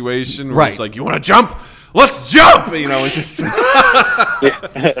sort of situation where Right. it's like, you want to jump? Let's jump! It's just...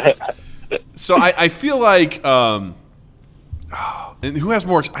 So I feel like And who has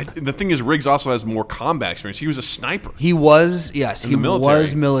more? The thing is, Riggs also has more combat experience. He was a sniper. He was, yes, he military.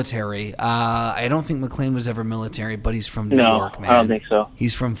 was military. I don't think McClane was ever military, but he's from New York, man. I don't think so.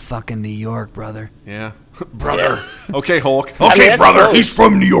 He's from fucking New York, brother. Yeah, brother. Okay, Hulk. I Okay, mean, brother. close. He's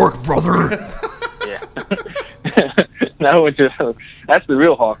from New York, brother. Yeah. That's the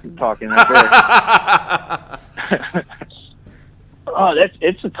real Hawk talking right there.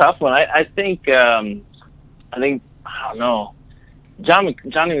 It's a tough one. I think I don't know. John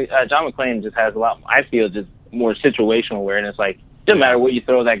McClane just has a lot. I feel just more situational awareness. Like, doesn't matter what you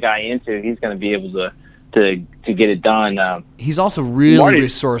throw that guy into, he's going to be able to get it done. He's also really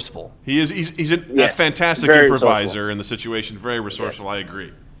resourceful. He is. He's a fantastic improviser in the situation. Very resourceful. I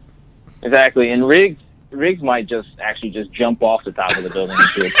agree. Exactly. And Riggs might just jump off the top of the building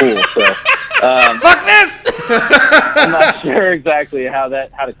into a pool. So, Fuck this! I'm not sure exactly how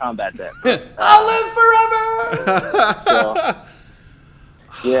to combat that. I'll live forever. So,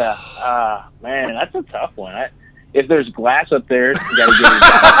 yeah, man, that's a tough one. If there's glass up there, you got to get it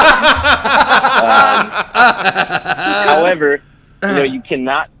down. However, you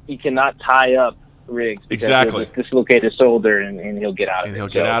cannot tie up Riggs because exactly. he'll just dislocate his shoulder and he'll get out of it. And he'll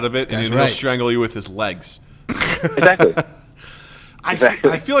get out of it, and he'll strangle you with his legs. Exactly. I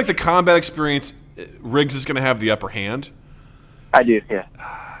feel like the combat experience, Riggs is going to have the upper hand. I do, yeah.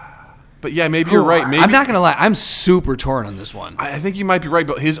 But yeah, maybe you're right. Maybe, I'm not going to lie. I'm super torn on this one. I think you might be right,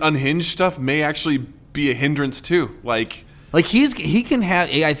 but his unhinged stuff may actually be a hindrance too. Like he can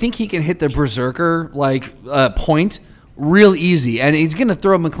have. I think he can hit the berserker point real easy, and he's going to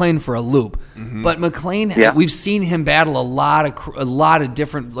throw McClane for a loop. Mm-hmm. But McClane, we've seen him battle a lot of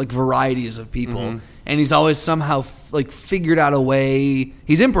different varieties of people. Mm-hmm. And he's always somehow figured out a way.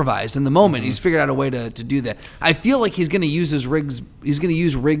 He's improvised in the moment. Mm-hmm. He's figured out a way to do that. I feel like he's going to use his Riggs. He's going to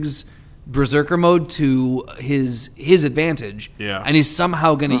use Riggs' berserker mode to his advantage. Yeah. And he's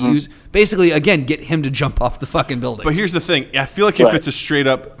somehow going to use basically again get him to jump off the fucking building. But here's the thing. I feel like if it's a straight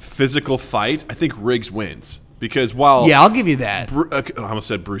up physical fight, I think Riggs wins. Because while I'll give you that. I almost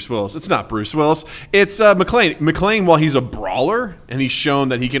said Bruce Willis. It's not Bruce Willis. It's McClane. McClane, while he's a brawler and he's shown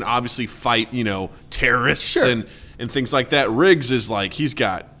that he can obviously fight, terrorists and things like that. Riggs is he's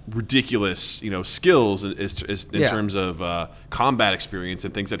got ridiculous, skills in terms of combat experience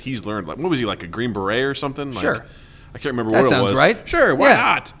and things that he's learned. Like, what was he, like a Green Beret or something? Sure. I can't remember what it was. That sounds right. Sure, why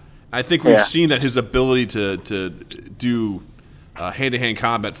not? I think we've seen that his ability to do hand-to-hand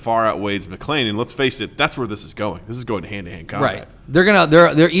combat far outweighs McClane, and let's face it, that's where this is going. This is going to hand-to-hand combat. Right.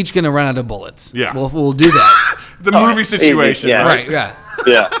 They're each gonna run out of bullets. Yeah. We'll do that. The movie situation, right? Yeah.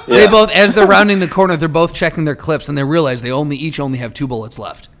 Yeah. They both, as they're rounding the corner, they're both checking their clips, and they realize they each only have 2 bullets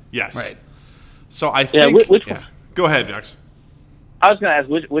left. Yes. Right. So I think. Which Go ahead, Max. I was going to ask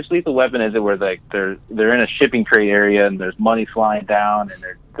which lethal weapon is it where they're in a shipping crate area and there's money flying down and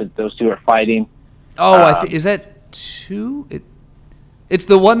those two are fighting? Oh, is that 2? It's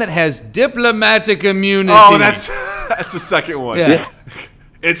the one that has diplomatic immunity. Oh, that's the second one. Yeah.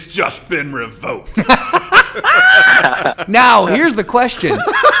 It's just been revoked. Now, here's the question.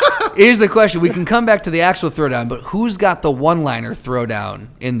 We can come back to the actual throwdown, but who's got the one-liner throwdown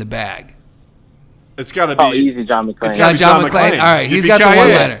in the bag? It's got to be easy, John McClane. It's got to be John McClane. All right, he's got the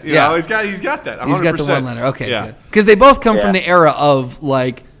one-liner. Yeah, he's got that. 100%. He's got the one-liner. Okay, because they both come from the era of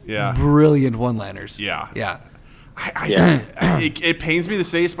brilliant one-liners. Yeah. Yeah. It pains me to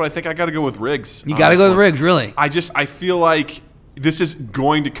say this, but I think I got to go with Riggs. You got to go with Riggs, really. I feel like this is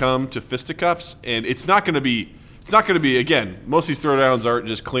going to come to fisticuffs, and it's not going to be. Again, most of these throwdowns aren't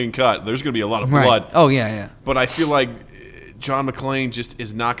just clean cut. There's going to be a lot of blood. Oh yeah. But I feel like John McClane just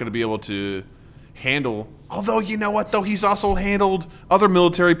is not going to be able to handle. Although, you know what, though? He's also handled other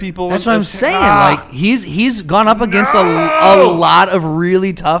military people. That's what I'm saying. He's gone up against a lot of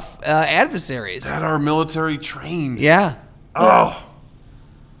really tough adversaries. That are military trained. Yeah. Oh.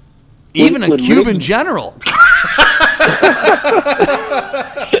 Even a Cuban general.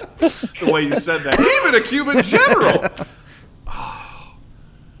 The way you said that. Even a Cuban general. Oh.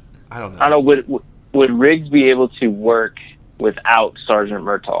 I don't know. Would Riggs be able to work without Sergeant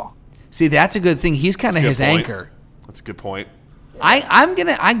Murtaugh? See, that's a good thing. He's kind of his anchor. That's a good point. I'm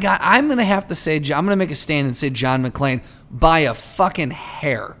gonna have to say, I'm gonna make a stand and say John McClane by a fucking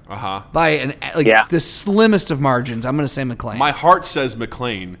hair. By the slimmest of margins. I'm gonna say McClane. My heart says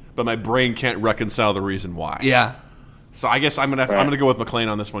McClane, but my brain can't reconcile the reason why. Yeah. So I guess I'm gonna go with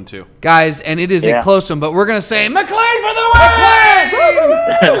McClane on this one too, guys. And it is a close one, but we're gonna say McClane for the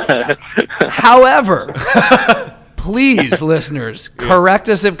win. However. please, listeners, correct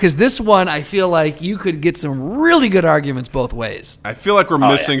us because this one I feel like you could get some really good arguments both ways. I feel like we're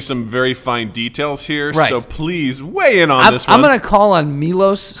missing some very fine details here, right. So please weigh in on this one. I'm going to call on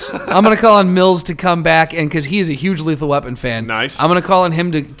Milos. I'm going to call on Mills to come back, and because he is a huge Lethal Weapon fan. Nice. I'm going to call on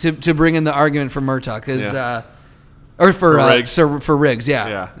him to bring in the argument for Murtaugh or for Riggs. For Riggs.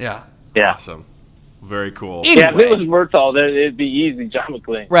 Yeah. Awesome. Very cool. Anyway. Yeah, if it was Murtaugh, then it'd be easy, John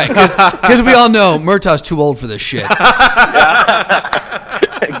McClane. Right, because we all know Murtaugh's too old for this shit.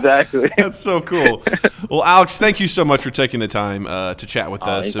 Exactly. That's so cool. Well, Alex, thank you so much for taking the time to chat with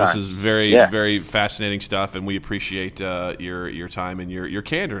us. Anytime. This is very fascinating stuff, and we appreciate your time and your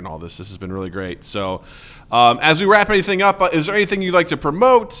candor in all this. This has been really great. So, as we wrap anything up, is there anything you'd like to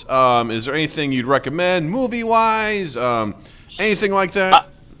promote? Is there anything you'd recommend, movie-wise? Anything like that?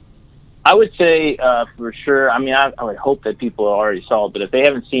 I would say for sure. I mean, I would hope that people already saw it, but if they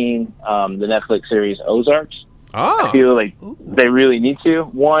haven't seen the Netflix series Ozarks, I feel like they really need to.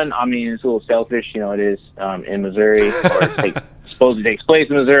 One, I mean, it's a little selfish. It is in Missouri, or supposedly takes place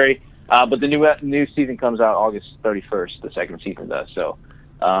in Missouri. But the new season comes out August 31st. The second season does. So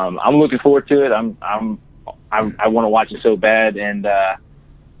I'm looking forward to it. I want to watch it so bad, and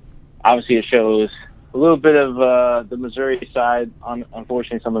obviously it shows a little bit of the Missouri side.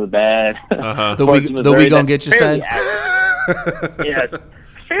 Unfortunately, some of the bad. The we gonna get you side. Yeah,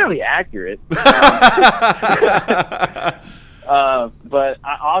 fairly accurate. But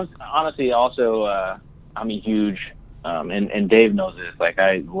I honestly also I'm a huge and Dave knows this. Like,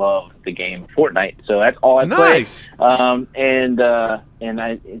 I love the game Fortnite, so that's all I play. And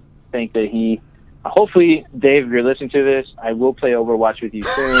I think that hopefully, Dave, if you're listening to this, I will play Overwatch with you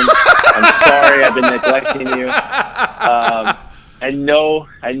soon. I'm sorry I've been neglecting you. I know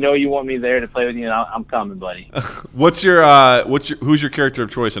you want me there to play with you, and I'm coming, buddy. Who's your character of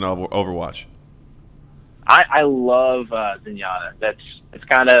choice in Overwatch? I love Zenyatta. It's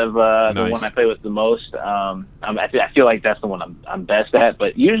kind of the one I play with the most. I feel like that's the one I'm best at.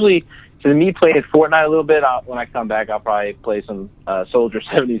 But usually, to me, playing Fortnite a little bit, when I come back, I'll probably play some Soldier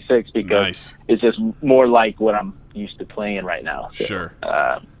 76 because it's just more like what I'm used to playing right now. So, sure.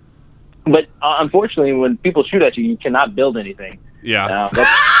 But unfortunately, when people shoot at you, you cannot build anything. Yeah.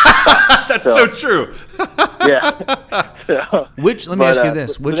 That's so true. Yeah. So, let me ask you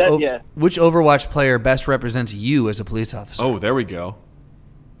this. Which Overwatch player best represents you as a police officer? Oh, there we go.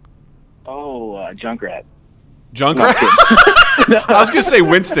 Junkrat. Junkrat? I was going to say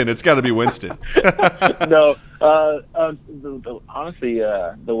Winston. It's got to be Winston. No. Honestly,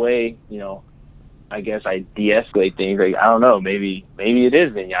 the way, I guess I de-escalate things. Like, I don't know. Maybe it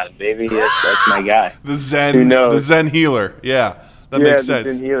is Zenyatta. Maybe that's my guy. The Zen. Who knows? The Zen healer. Yeah. That makes sense.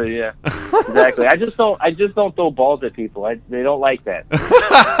 The Zen healer. Yeah. Exactly. I just don't throw balls at people. They don't like that.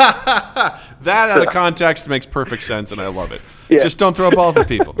 That out of context makes perfect sense, and I love it. Yeah. Just don't throw balls at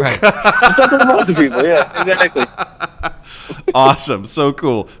people. Right. Just don't throw balls at people. Yeah. Exactly. Awesome. So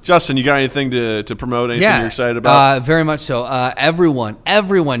cool. Justin, you got anything to promote? Anything you're excited about? Very much so.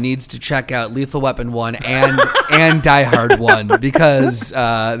 Everyone needs to check out Lethal Weapon 1 and Die Hard 1 because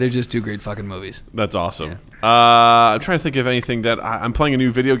they're just two great fucking movies. That's awesome. Yeah. I'm trying to think of anything that I'm playing a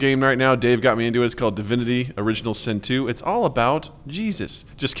new video game right now. Dave got me into it. It's called Divinity Original Sin 2. It's all about Jesus.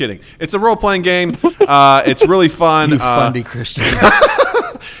 Just kidding. It's a role-playing game. It's really fun. You fundy Christian.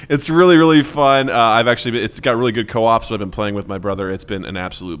 It's really, really fun. It's got really good co-op, so I've been playing with my brother. It's been an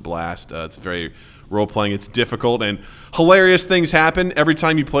absolute blast. It's very role-playing. It's difficult, and hilarious things happen. Every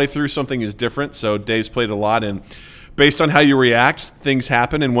time you play through, something is different. So Dave's played a lot, and based on how you react, things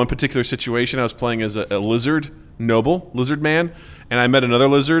happen. In one particular situation, I was playing as a lizard man, and I met another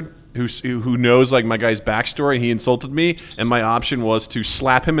lizard who knows like my guy's backstory. He insulted me, and my option was to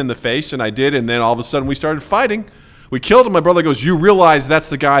slap him in the face, and I did. And then all of a sudden, we started fighting. We killed him. My brother goes, "You realize that's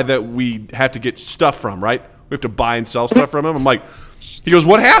the guy that we have to get stuff from, right? We have to buy and sell stuff from him." I'm like, he goes,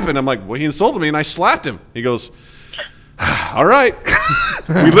 "What happened?" I'm like, "Well, he insulted me, and I slapped him." He goes, "All right."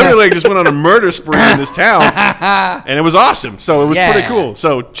 We literally just went on a murder spree in this town, and it was awesome. So it was pretty cool.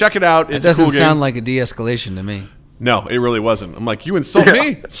 So check it out. It's it doesn't a cool sound game. like a de-escalation to me. No, it really wasn't. I'm like, you insult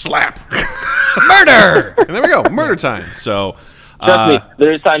me? Slap. Murder! And there we go. Murder time. So trust me,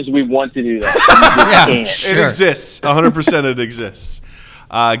 there's times we want to do that. It exists. 100% it exists.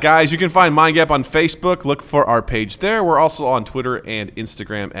 Guys, you can find Mind Gap on Facebook. Look for our page there. We're also on Twitter and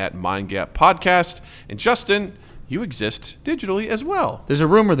Instagram at Mind Gap Podcast. And Justin, you exist digitally as well. There's a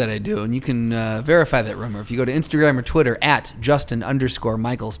rumor that I do, and you can verify that rumor. If you go to Instagram or Twitter at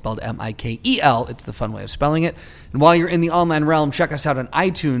Justin_Michael, spelled Mikel. It's the fun way of spelling it. And while you're in the online realm, check us out on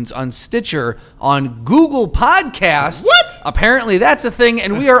iTunes, on Stitcher, on Google Podcasts. What? Apparently that's a thing,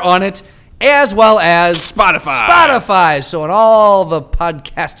 and we are on it. as well as Spotify. So on all the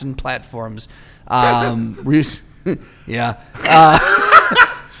podcasting platforms,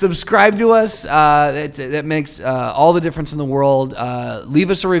 subscribe to us. That makes all the difference in the world. Leave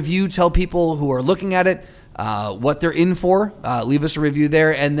us a review. Tell people who are looking at it what they're in for. Leave us a review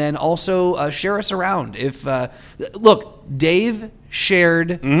there, and then also share us around. Look, Dave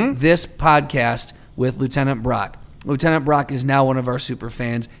shared this podcast with Lieutenant Brock. Lieutenant Brock is now one of our super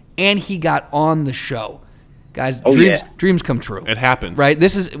fans, and he got on the show. Guys, dreams come true. It happens. Right?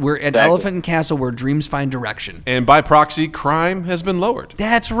 We're at Elephant and Castle where dreams find direction. And by proxy, crime has been lowered.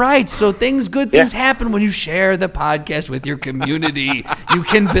 That's right. So good things happen when you share the podcast with your community. You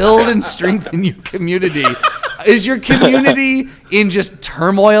can build and strengthen your community. Is your community in just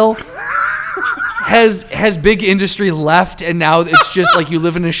turmoil? Has big industry left and now it's just like you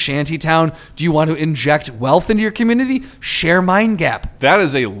live in a shanty town? Do you want to inject wealth into your community? Share Mind Gap. That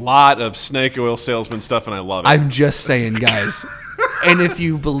is a lot of snake oil salesman stuff, and I love it. I'm just saying, guys. And if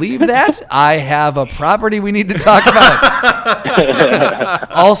you believe that, I have a property we need to talk about.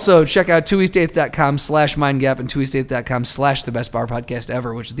 Also, check out twoeast8th.com/mindgap and twoeast8th.com/thebestbarpodcast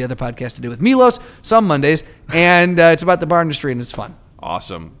ever, which is the other podcast I do with Milos some Mondays. And it's about the bar industry, and it's fun.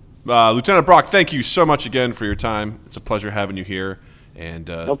 Awesome. Lieutenant Brock, thank you so much again for your time. It's a pleasure having you here and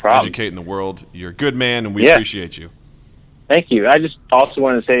no problem. Educating the world. You're a good man, and we appreciate you. Thank you. I just also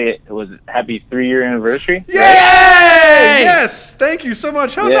want to say it was a happy 3-year anniversary. Yay! Yes! Thank you so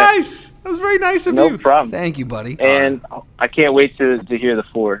much. How nice. That was very nice of you. No problem. Thank you, buddy. And I can't wait to hear the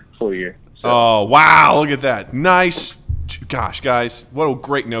 4-year. So. Oh, wow. Look at that. Nice. Gosh, guys, what a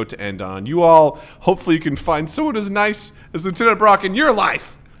great note to end on. You all, hopefully you can find someone as nice as Lieutenant Brock in your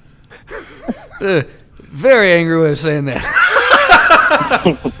life. Very angry way of saying that.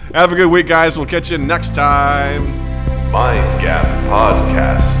 Have a good week, guys. We'll catch you next time. Mind Gap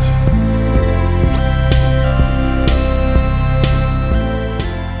Podcast.